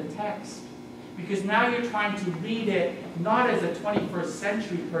look at a text. Because now you're trying to read it not as a 21st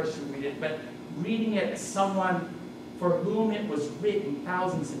century person read it, but reading it as someone for whom it was written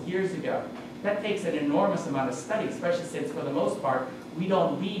thousands of years ago. That takes an enormous amount of study, especially since for the most part, we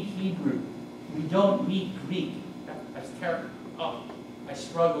don't read Hebrew. We don't read Greek. That's terrible. Oh, I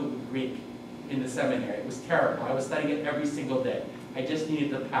struggled with Greek in the seminary. It was terrible. I was studying it every single day. I just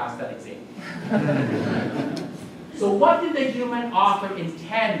needed to pass that exam. So what did the human author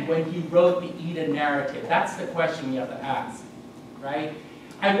intend when he wrote the Eden narrative? That's the question we have to ask, right?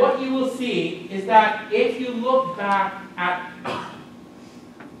 And what you will see is that if you look back at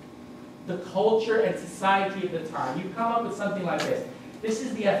the culture and society of the time, you come up with something like this. This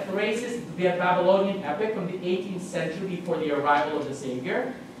is the Athrasis, the Babylonian epic from the 18th century before the arrival of the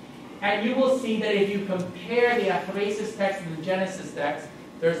Savior. And you will see that if you compare the Athrasis text and the Genesis text,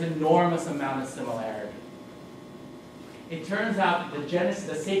 there's an enormous amount of similarity. It turns out that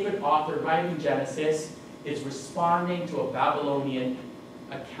the sacred author writing Genesis is responding to a Babylonian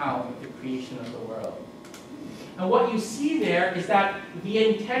account of the creation of the world. And what you see there is that the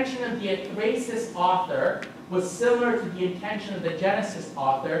intention of the Athrasis author was similar to the intention of the Genesis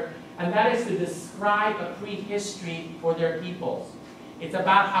author, and that is to describe a prehistory for their peoples. It's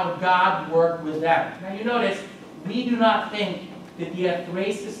about how God worked with them. Now you notice, we do not think that the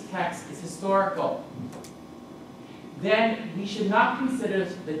Athrasis text is historical. Then we should not consider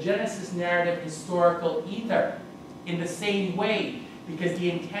the Genesis narrative historical either, in the same way, because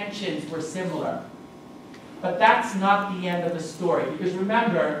the intentions were similar. But that's not the end of the story, because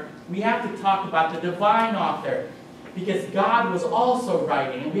remember, we have to talk about the divine author, because God was also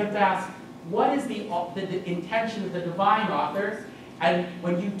writing, and we have to ask, what is the intention of the divine author? And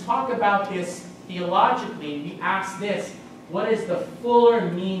when you talk about this theologically, we ask this, what is the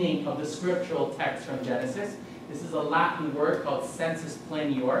fuller meaning of the scriptural text from Genesis? This is a Latin word called sensus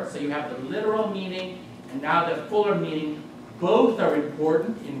plenior. So you have the literal meaning and now the fuller meaning. Both are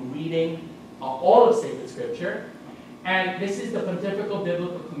important in reading all of sacred scripture. And this is the Pontifical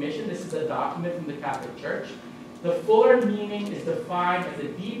Biblical Commission. This is a document from the Catholic Church. The fuller meaning is defined as a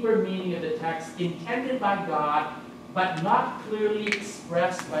deeper meaning of the text intended by God, but not clearly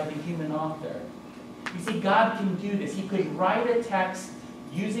expressed by the human author. You see, God can do this. He could write a text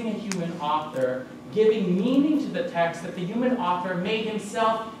using a human author, giving meaning to the text that the human author may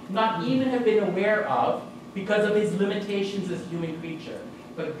himself not even have been aware of because of his limitations as a human creature.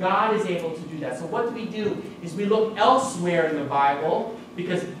 But God is able to do that. So what we do is we look elsewhere in the Bible,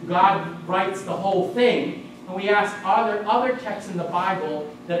 because God writes the whole thing, and we ask, are there other texts in the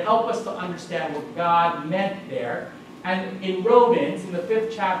Bible that help us to understand what God meant there? And in Romans, in the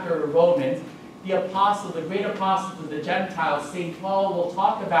 5th chapter of Romans, the apostle, the great apostle to the Gentiles, St. Paul will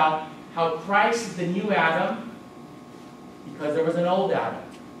talk about how Christ is the new Adam because there was an old Adam.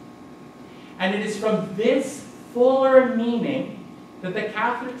 And it is from this fuller meaning that the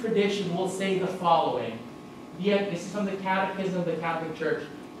Catholic tradition will say the following. This is from the Catechism of the Catholic Church.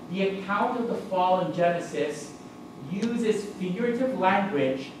 The account of the fall in Genesis uses figurative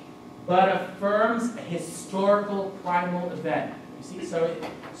language but affirms a historical primal event. You see,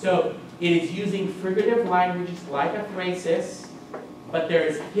 so it is using figurative languages like a phrasis, but there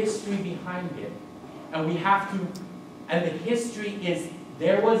is history behind it. And we have to, and the history is,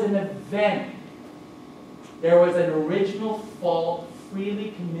 there was an event. There was an original fault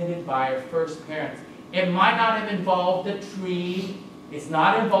freely committed by our first parents. It might not have involved a tree. It's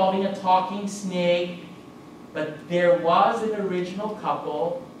not involving a talking snake. But there was an original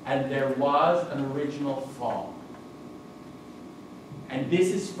couple, and there was an original fall. And this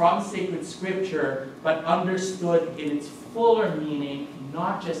is from sacred scripture, but understood in its fuller meaning,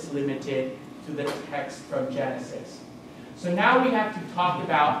 not just limited to the text from Genesis. So now we have to talk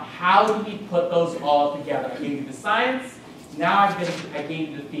about how do we put those all together. I gave you the science, now I gave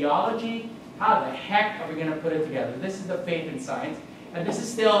you the theology. How the heck are we going to put it together? This is the faith and science. And this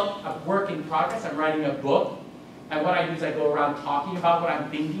is still a work in progress. I'm writing a book. And what I do is I go around talking about what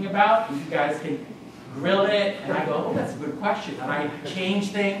I'm thinking about, and you guys can grill it, and I go, oh, that's a good question, and I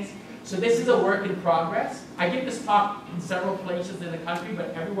change things. So this is a work in progress. I give this talk in several places in the country,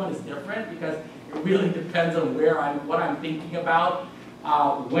 but everyone is different because it really depends on what I'm thinking about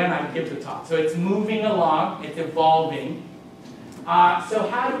when I give the talk. So it's moving along, it's evolving. So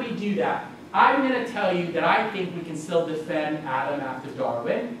how do we do that? I'm going to tell you that I think we can still defend Adam after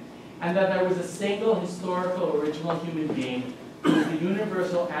Darwin, and that there was a single historical original human being who is the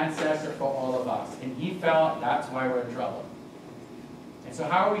universal ancestor for all of us. And he fell, that's why we're in trouble. And so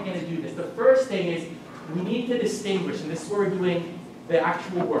how are we going to do this? The first thing is we need to distinguish, and this is where we're doing the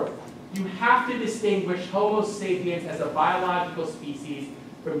actual work. You have to distinguish Homo sapiens as a biological species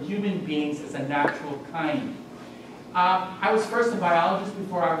from human beings as a natural kind. I was first a biologist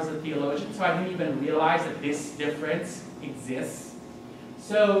before I was a theologian, so I didn't even realize that this difference exists.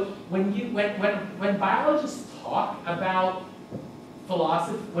 So when biologists talk about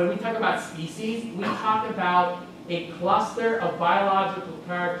philosophy, when we talk about species, we talk about a cluster of biological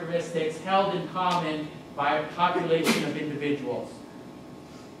characteristics held in common by a population of individuals.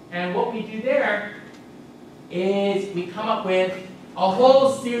 And what we do there is we come up with a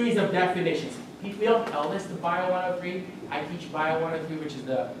whole series of definitions. We don't tell this to Bio 103. I teach Bio 103, which is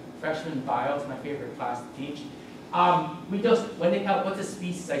the freshman bio. It's my favorite class to teach. When they tell what's a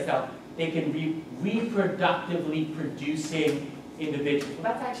species, I tell they can be reproductively producing individuals.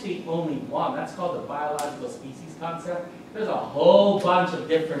 Well, that's actually only one. That's called the biological species concept. There's a whole bunch of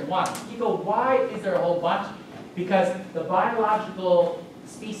different ones. You go, why is there a whole bunch? Because the biological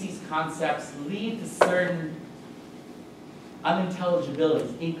species concepts lead to certain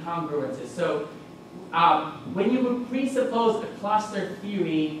unintelligibilities, incongruences. So when you presuppose a cluster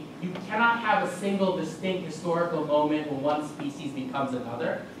theory, you cannot have a single distinct historical moment when one species becomes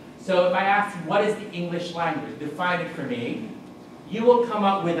another. So if I ask you, what is the English language? Define it for me. You will come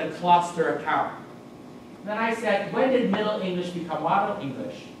up with a cluster account. Then I said, when did Middle English become Modern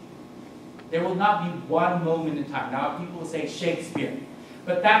English? There will not be one moment in time. Now people will say Shakespeare.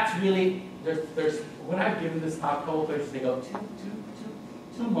 But that's really, when I've given this talk, couple places, they go,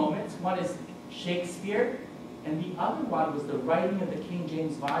 two moments. One is Shakespeare, and the other one was the writing of the King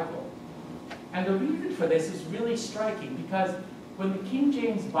James Bible. And the reason for this is really striking, because when the King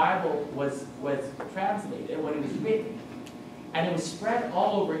James Bible was translated, when it was written, and it was spread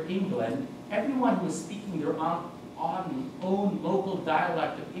all over England, everyone who was speaking their own local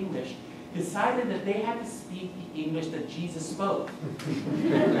dialect of English decided that they had to speak the English that Jesus spoke.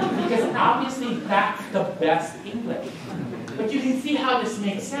 Because obviously that's the best English. But you can see how this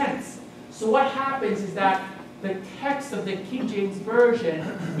makes sense. So what happens is that the text of the King James Version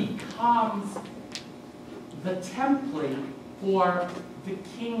becomes the template for the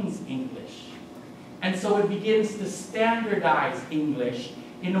King's English. And so it begins to standardize English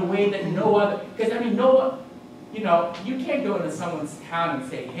in a way that no other, because I mean, you can't go into someone's town and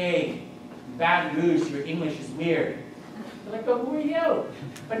say, hey, Baton Rouge, your English is weird. They're like, oh, who are you?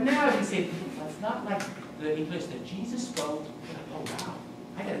 But now you say, that's not like the English that Jesus spoke. Like, oh, wow,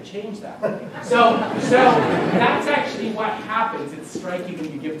 I gotta change that. So that's actually what happens. It's striking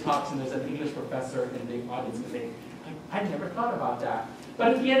when you give talks and there's an English professor in the audience who say, I never thought about that.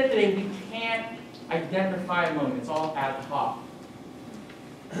 But at the end of the day, we can't identify a moment. It's all ad hoc.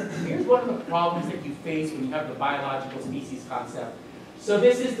 Here's one of the problems that you face when you have the biological species concept. So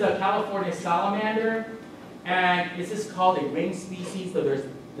this is the California salamander, and this is called a ring species. So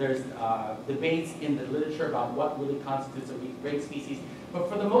there's debates in the literature about what really constitutes a ring species. But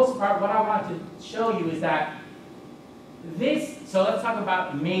for the most part, what I want to show you is that so let's talk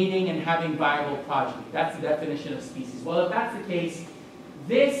about mating and having viable progeny. That's the definition of species. Well, if that's the case,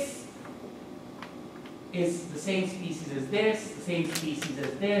 this is the same species as this, the same species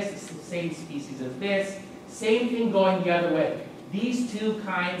as this, the same species as this, same thing going the other way. These two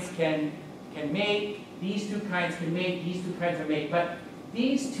kinds can mate, these two kinds can mate, these two kinds can mate, but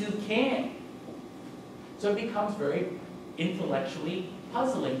these two can't. So it becomes very intellectually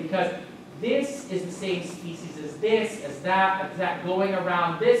puzzling because this is the same species as this, as that, going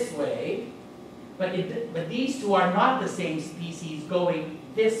around this way, but these two are not the same species going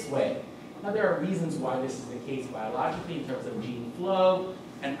this way. Now there are reasons why this is the case biologically in terms of gene flow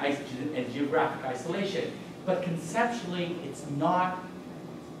and geographic isolation, but conceptually it's not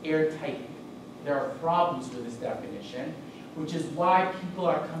airtight. There are problems with this definition, which is why people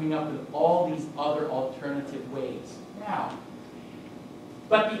are coming up with all these other alternative ways. Now,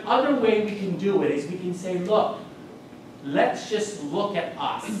 but the other way we can do it is we can say, look, let's just look at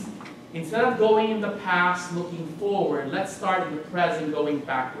us. Instead of going in the past, looking forward, let's start in the present, going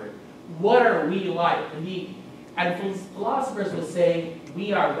backward. What are we like? And philosophers will say,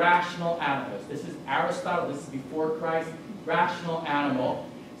 we are rational animals. This is Aristotle, this is before Christ, rational animal.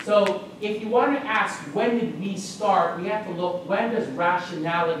 So if you want to ask, when did we start, we have to look, when does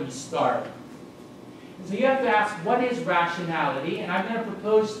rationality start? So you have to ask, what is rationality? And I'm going to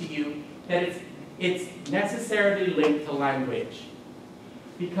propose to you that it's necessarily linked to language.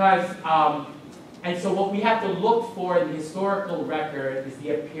 Because, and so what we have to look for in the historical record is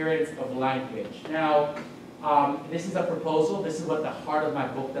the appearance of language. Now, this is a proposal. This is what the heart of my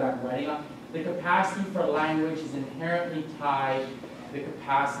book that I'm writing on. The capacity for language is inherently tied to the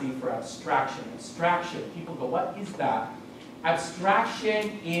capacity for abstraction. Abstraction, people go, what is that?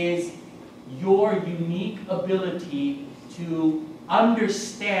 Abstraction is your unique ability to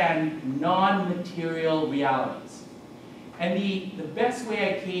understand non-material realities. And the best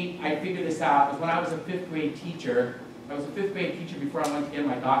way I figured this out was when I was a fifth grade teacher. I was a fifth grade teacher before I went to get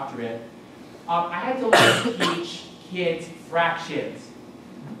my doctorate. I had to learn to teach kids fractions.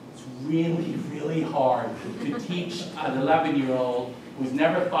 It's really, really hard to teach an 11-year-old who's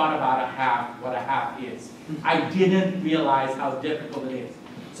never thought about what a half is. I didn't realize how difficult it is.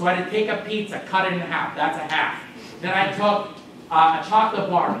 So I had to take a pizza, cut it in half, that's a half. Then I took a chocolate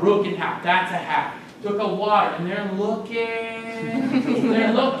bar, broke in half, that's a half. Took a water, and they're looking, and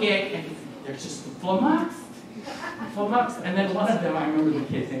they're just flummoxed. And then one of them, I remember the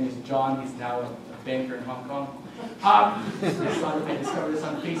kid's name was John, he's now a banker in Hong Kong. I discovered this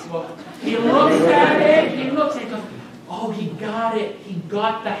on Facebook. He looks at it, he goes, oh, he got it, he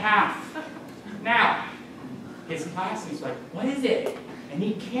got the half. Now, his classmate's like, what is it? And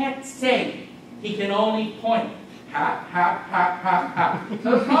he can't say, he can only point. Half, half, half, half, half.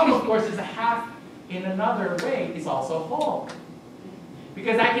 So the problem, of course, is a half in another way is also whole.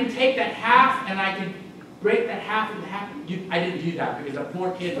 Because I can take that half and I can break that half into half. I didn't do that because a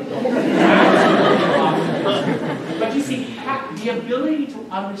poor kid would go. But you see, the ability to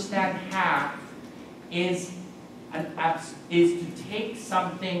understand half is to take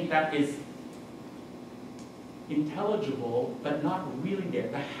something that is intelligible but not really there.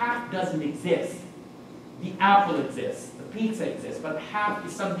 The half doesn't exist. The apple exists, the pizza exists, but half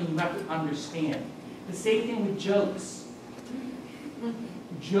is something you have to understand. The same thing with jokes.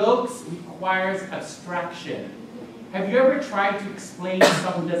 Jokes requires abstraction. Have you ever tried to explain to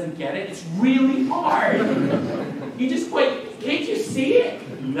someone who doesn't get it? It's really hard. You just wait, can't you see it?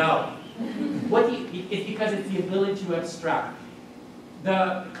 No. It's because it's the ability to abstract.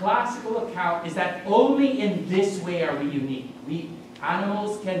 The classical account is that only in this way are we unique.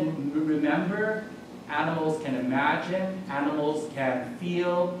 Animals can remember, animals can imagine, animals can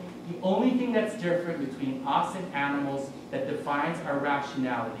feel. The only thing that's different between us and animals that defines our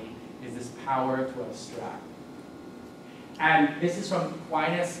rationality is this power to abstract. And this is from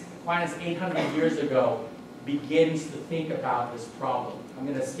Aquinas. Aquinas 800 years ago begins to think about this problem. I'm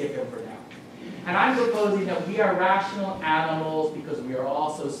going to skip him for now. And I'm proposing that we are rational animals because we are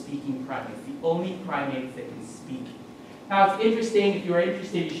also speaking primates, the only primates that can speak. Now it's interesting, if you're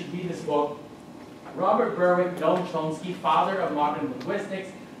interested, you should read this book. Robert Berwick, Noam Chomsky, father of modern linguistics,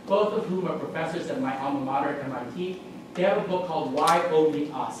 both of whom are professors at my alma mater at MIT. They have a book called Why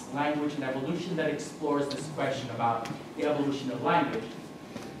Only Us? Language and Evolution that explores this question about the evolution of language.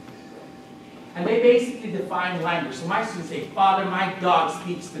 And they basically define language. So my students say, Father, my dog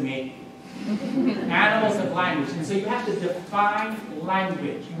speaks to me. Animals have language. And so you have to define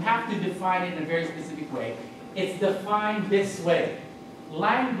language. You have to define it in a very specific way. It's defined this way.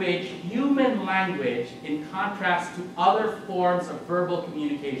 language, human language, in contrast to other forms of verbal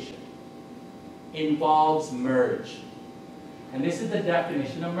communication, involves merge. And this is the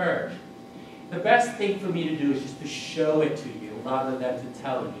definition of merge. The best thing for me to do is just to show it to you rather than to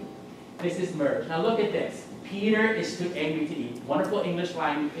tell you. This is merge. Now look at this. Peter is too angry to eat. Wonderful English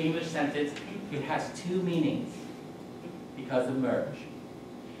sentence. It has two meanings because of merge.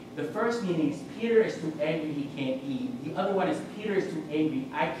 The first meaning is Peter is too angry he can't eat. The other one is Peter is too angry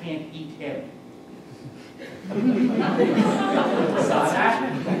I can't eat him. Saw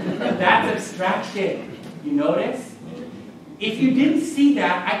that? That's abstraction. You notice? If you didn't see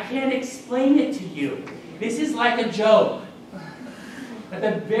that, I can't explain it to you. This is like a joke. At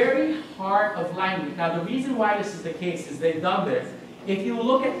the very heart of language. Now the reason why this is the case is they've done this. If you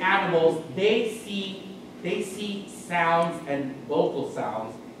look at animals, they see sounds and vocal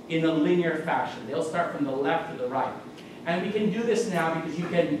sounds in a linear fashion. They'll start from the left to the right. And we can do this now because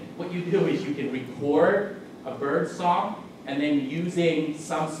what you do is you can record a bird song, and then using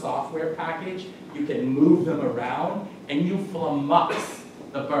some software package, you can move them around, and you flummox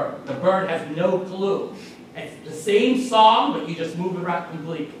the bird. The bird has no clue. It's the same song, but you just move it around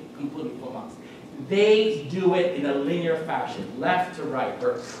completely flummoxed. They do it in a linear fashion, left to right,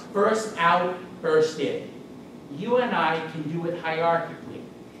 or first out, first in. You and I can do it hierarchically.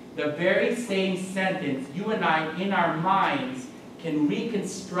 The very same sentence, you and I, in our minds, can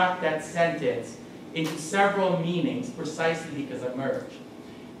reconstruct that sentence into several meanings precisely because of merge.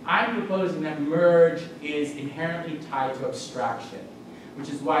 I'm proposing that merge is inherently tied to abstraction, which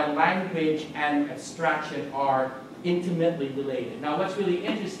is why language and abstraction are intimately related. Now what's really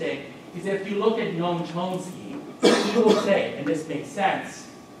interesting is that if you look at Noam Chomsky, he will say, and this makes sense,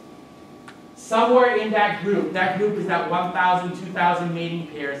 somewhere in that group is that 1,000, 2,000 mating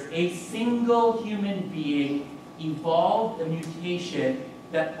pairs, a single human being evolved a mutation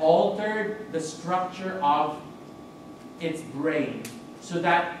that altered the structure of its brain so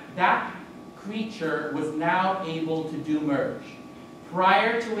that that creature was now able to do merge.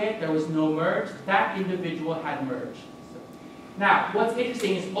 Prior to it, there was no merge. That individual had merge. Now, what's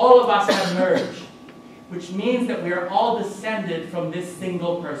interesting is all of us have merge, which means that we are all descended from this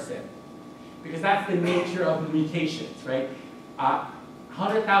single person, because that's the nature of mutations, right?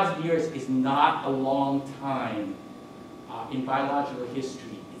 100,000 years is not a long time in biological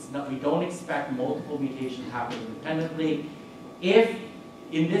history. We don't expect multiple mutations to happen independently. If,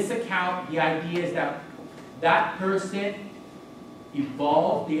 in this account, the idea is that that person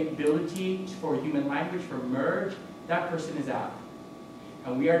evolved the ability for human language, for merge, that person is out.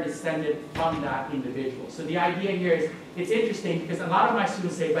 And we are descended from that individual. So the idea here is, it's interesting because a lot of my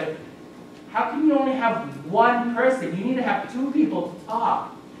students say, but how can you only have one person? You need to have two people to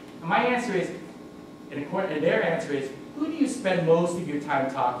talk. And my answer is, and their answer is, who do you spend most of your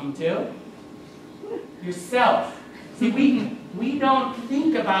time talking to? Yourself. See, we don't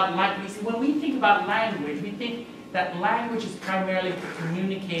think about language. When we think about language, we think that language is primarily to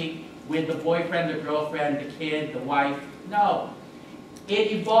communicate with the boyfriend, the girlfriend, the kid, the wife. No.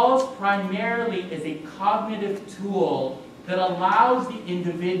 It evolves primarily as a cognitive tool that allows the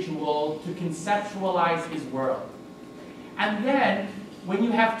individual to conceptualize his world. And then, when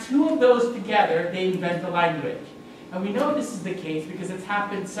you have two of those together, they invent a language. And we know this is the case because it's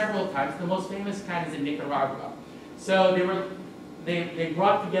happened several times. The most famous kind is in Nicaragua. So they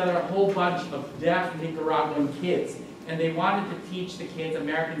brought together a whole bunch of deaf Nicaraguan kids, and they wanted to teach the kids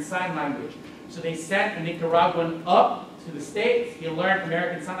American Sign Language. So they sent a Nicaraguan up to the States. He learned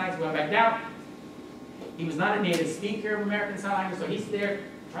American Sign Language, went back down. He was not a native speaker of American Sign Language, so he's there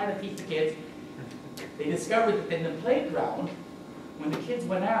trying to teach the kids. They discovered that in the playground, when the kids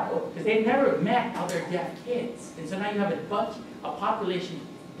went out, because they never met other deaf kids, and so now you have a population,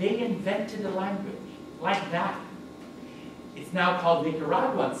 they invented a language like that. It's now called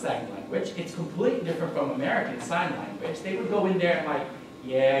Nicaraguan Sign Language. It's completely different from American Sign Language. They would go in there and like,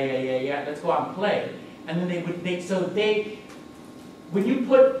 yeah, let's go out and play. And then when you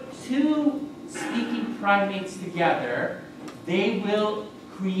put two speaking primates together, they will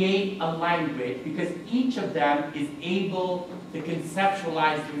create a language because each of them is able to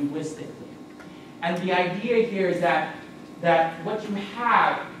conceptualize linguistically. And the idea here is that what you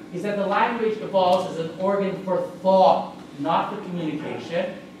have is that the language evolves as an organ for thought, not for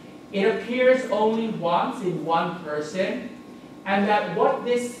communication. It appears only once in one person, and that what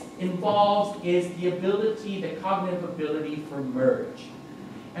this involves is the ability, the cognitive ability for merge.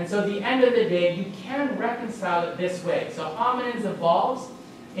 And so at the end of the day, you can reconcile it this way. So hominins evolves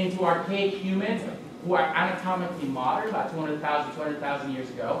into archaic humans who are anatomically modern, about 200,000 years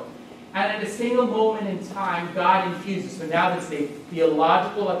ago. And at a single moment in time, God infuses, so now this is a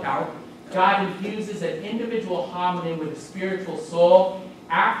theological account, God infuses an individual hominin with a spiritual soul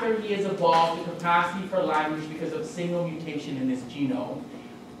after he has evolved the capacity for language because of a single mutation in his genome.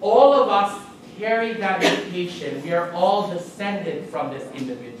 All of us carry that mutation. We are all descended from this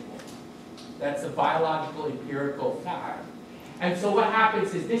individual. That's a biological, empirical fact. And so what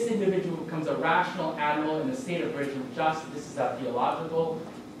happens is this individual becomes a rational animal in a state of original justice. This is a theological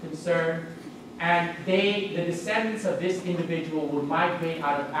concern. And the descendants of this individual will migrate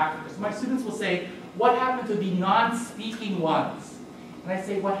out of Africa. So my students will say, what happened to the non-speaking ones? And I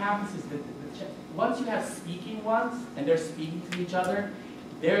say, what happens is that once you have speaking ones, and they're speaking to each other,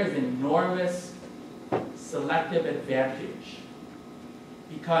 there is enormous selective advantage.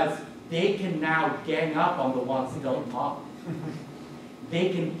 Because they can now gang up on the ones who don't talk. They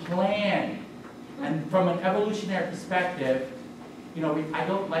can plan. And from an evolutionary perspective, you know, I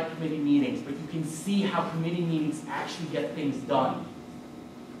don't like committee meetings, but you can see how committee meetings actually get things done.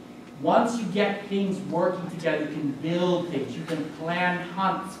 Once you get things working together, you can build things. You can plan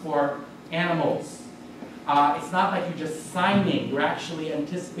hunts for animals. It's not like you're just signing. You're actually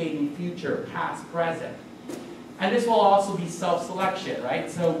anticipating future, past, present. And this will also be self-selection, right?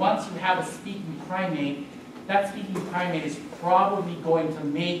 So once you have a speaking primate, that speaking primate is probably going to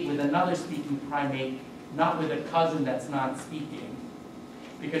mate with another speaking primate, not with a cousin that's not speaking.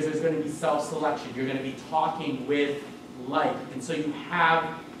 Because there's going to be self-selection. You're going to be talking with like. And so you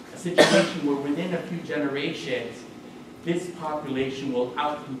have a situation where within a few generations, this population will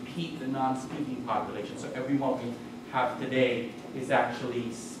outcompete the non-speaking population. So everyone we have today is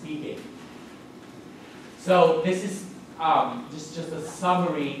actually speaking. So this is just a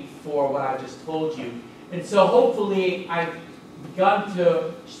summary for what I just told you. And so hopefully I've begun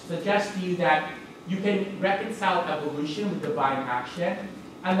to suggest to you that you can reconcile evolution with divine action,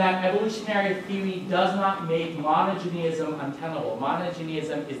 and that evolutionary theory does not make monogeneism untenable.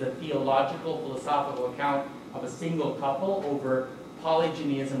 Monogeneism is a theological, philosophical account of a single couple over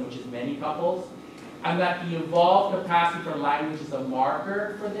polygeneism, which is many couples, and that the evolved capacity for language is a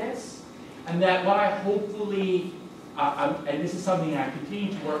marker for this. And that what I hopefully, and this is something I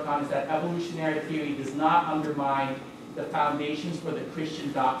continue to work on, is that evolutionary theory does not undermine the foundations for the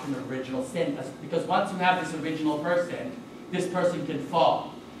Christian doctrine of original sin. Because once you have this original person, this person can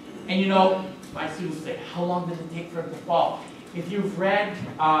fall. And you know, my students say, how long does it take for him to fall? If you've read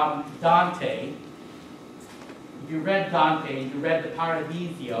Dante, and you read the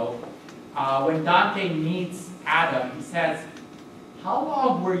Paradiso, when Dante meets Adam, he says, how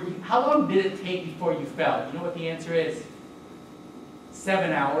long did it take before you fell? You know what the answer is?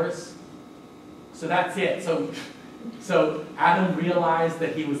 7 hours. So that's it. So Adam realized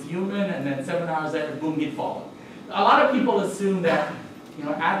that he was human, and then 7 hours later, boom, he'd fallen. A lot of people assume that, you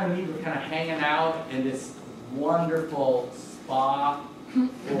know, Adam and Eve were kind of hanging out in this wonderful spa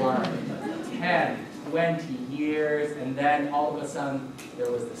for 10, 20 years, and then all of a sudden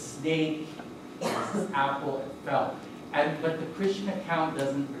there was the snake, there was this apple, and fell. But the Christian account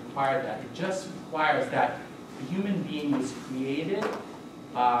doesn't require that. It just requires that the human being was created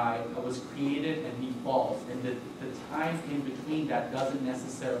and he falls. And the time in between that doesn't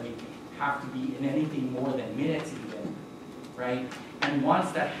necessarily have to be in anything more than minutes even, right? And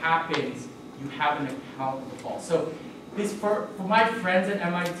once that happens, you have an account of the fall. So this, for my friends at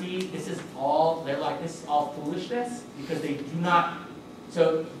MIT, this is all foolishness, because they do not,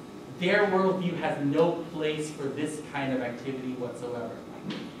 so their worldview has no place for this kind of activity whatsoever.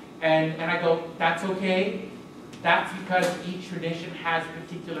 And I go, that's okay. That's because each tradition has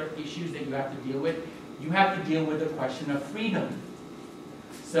particular issues that you have to deal with. You have to deal with the question of freedom.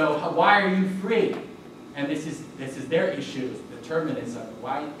 So why are you free? And this is their issue, determinism.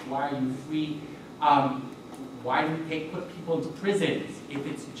 Why are you free? Why do we put people into prisons if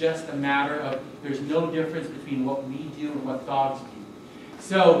it's just a matter of there's no difference between what we do and what dogs do?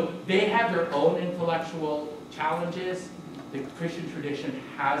 So they have their own intellectual challenges. The Christian tradition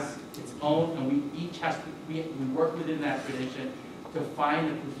has its own, and we each have to, we work within that tradition to find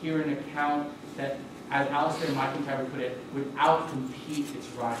a coherent account that, as Alistair McIntyre put it, would outcompete its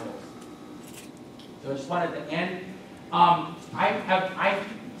rivals. So I just wanted to end.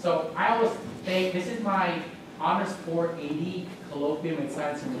 So I always say, this is my Honors 480 Colloquium in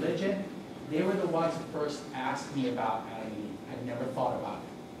Science and Religion. They were the ones who first asked me about Adam and Eve. I'd never thought about it.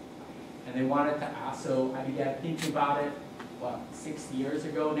 And they wanted to ask, so I began thinking about it, 6 years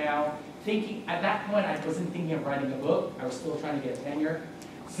ago now. At that point, I wasn't thinking of writing a book. I was still trying to get tenure.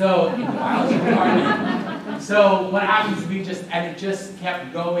 So, in the biology department. So what happens is it just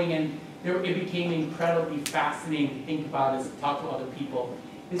kept going, and it became incredibly fascinating to think about as to talk to other people.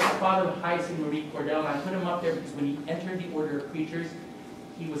 This is Father Hyacinth Marie Cordell, and I put him up there because when he entered the Order of Preachers,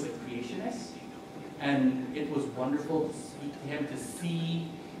 he was a creationist, and it was wonderful to speak to him, to see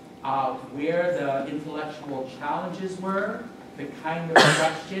where the intellectual challenges were, the kind of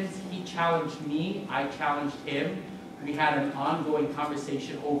questions. He challenged me, I challenged him. We had an ongoing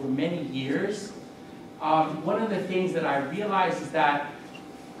conversation over many years. One of the things that I realized is that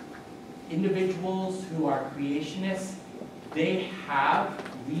individuals who are creationists, they have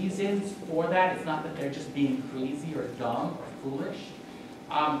reasons for that. It's not that they're just being crazy or dumb or foolish.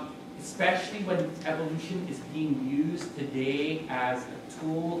 Especially when evolution is being used today as a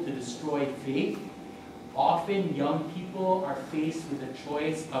tool to destroy faith. Often young people are faced with the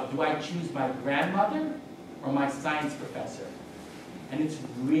choice of, do I choose my grandmother or my science professor? And it's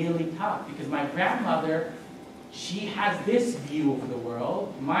really tough because my grandmother, she has this view of the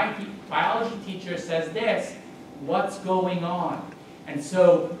world. My biology teacher says this. What's going on? And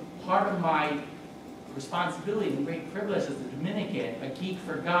so part of my responsibility and great privilege as a Dominican, a geek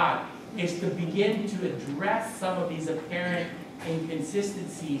for God, is to begin to address some of these apparent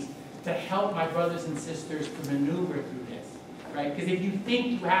inconsistencies to help my brothers and sisters to maneuver through this, right? Because if you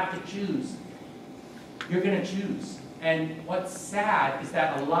think you have to choose, you're going to choose. And what's sad is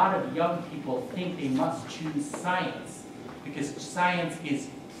that a lot of young people think they must choose science because science is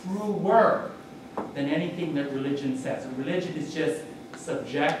truer than anything that religion says. Religion is just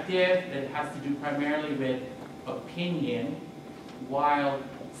subjective, that has to do primarily with opinion, while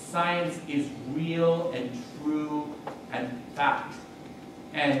science is real and true and fact.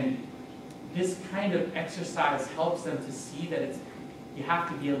 And this kind of exercise helps them to see that you have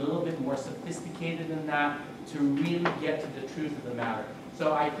to be a little bit more sophisticated than that to really get to the truth of the matter.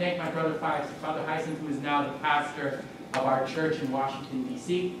 So I thank my brother Father Hyacinth, who is now the pastor of our church in Washington,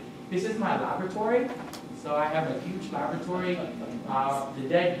 D.C. This is my laboratory. So I have a huge laboratory. The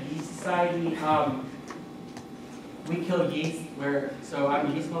Dead Yeast Society, we kill yeast. So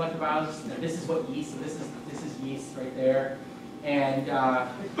I'm a yeast molecular biologist, and this is what yeast. So this is yeast right there. And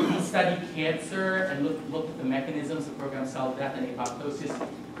we study cancer and look at the mechanisms of programmed cell death and apoptosis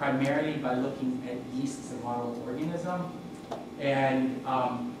primarily by looking at yeast as a model organism. And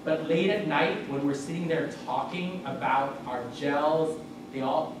but late at night when we're sitting there talking about our gels,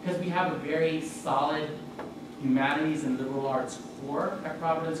 because we have a very solid humanities and liberal arts core at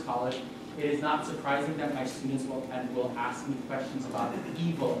Providence College, it is not surprising that my students will ask me questions about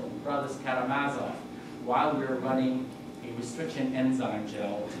evil and Brothers Karamazov while we're running a restriction enzyme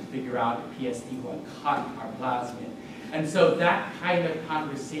gel to figure out if PSD will cut our plasmid. And so that kind of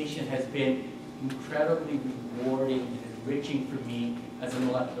conversation has been incredibly rewarding and enriching for me as a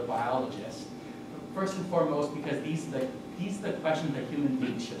molecular biologist. First and foremost, because these are the questions that human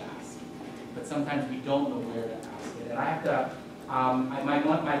beings should ask. But sometimes we don't know where to ask it. And I have to,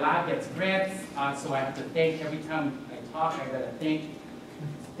 my lab gets grants, so I have to thank, every time I talk, I gotta thank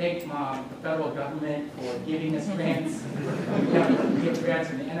the federal government for giving us grants. We get grants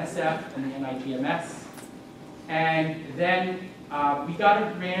from the NSF and the NIGMS. And then we got a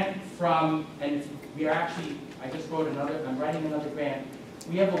grant from, and we are actually, I'm writing another grant.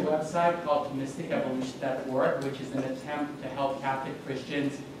 We have a website called mysticevolution.org, which is an attempt to help Catholic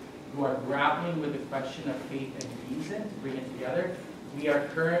Christians who are grappling with the question of faith and reason, to bring it together. We are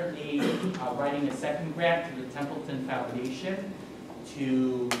currently writing a second grant to the Templeton Foundation so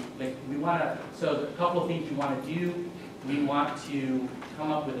a couple of things we want to do. We want to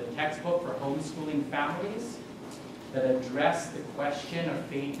come up with a textbook for homeschooling families that address the question of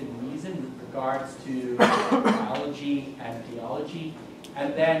faith and reason with regards to biology and theology.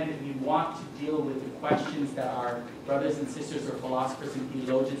 And then we want to deal with the questions that our brothers and sisters or philosophers and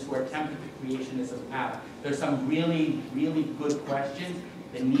theologians who are tempted to creationism have. There's some really, really good questions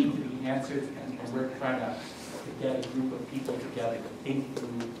that need to be answered, and we're trying to get a group of people together to think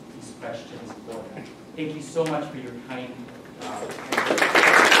through these questions for them. Thank you so much for your kind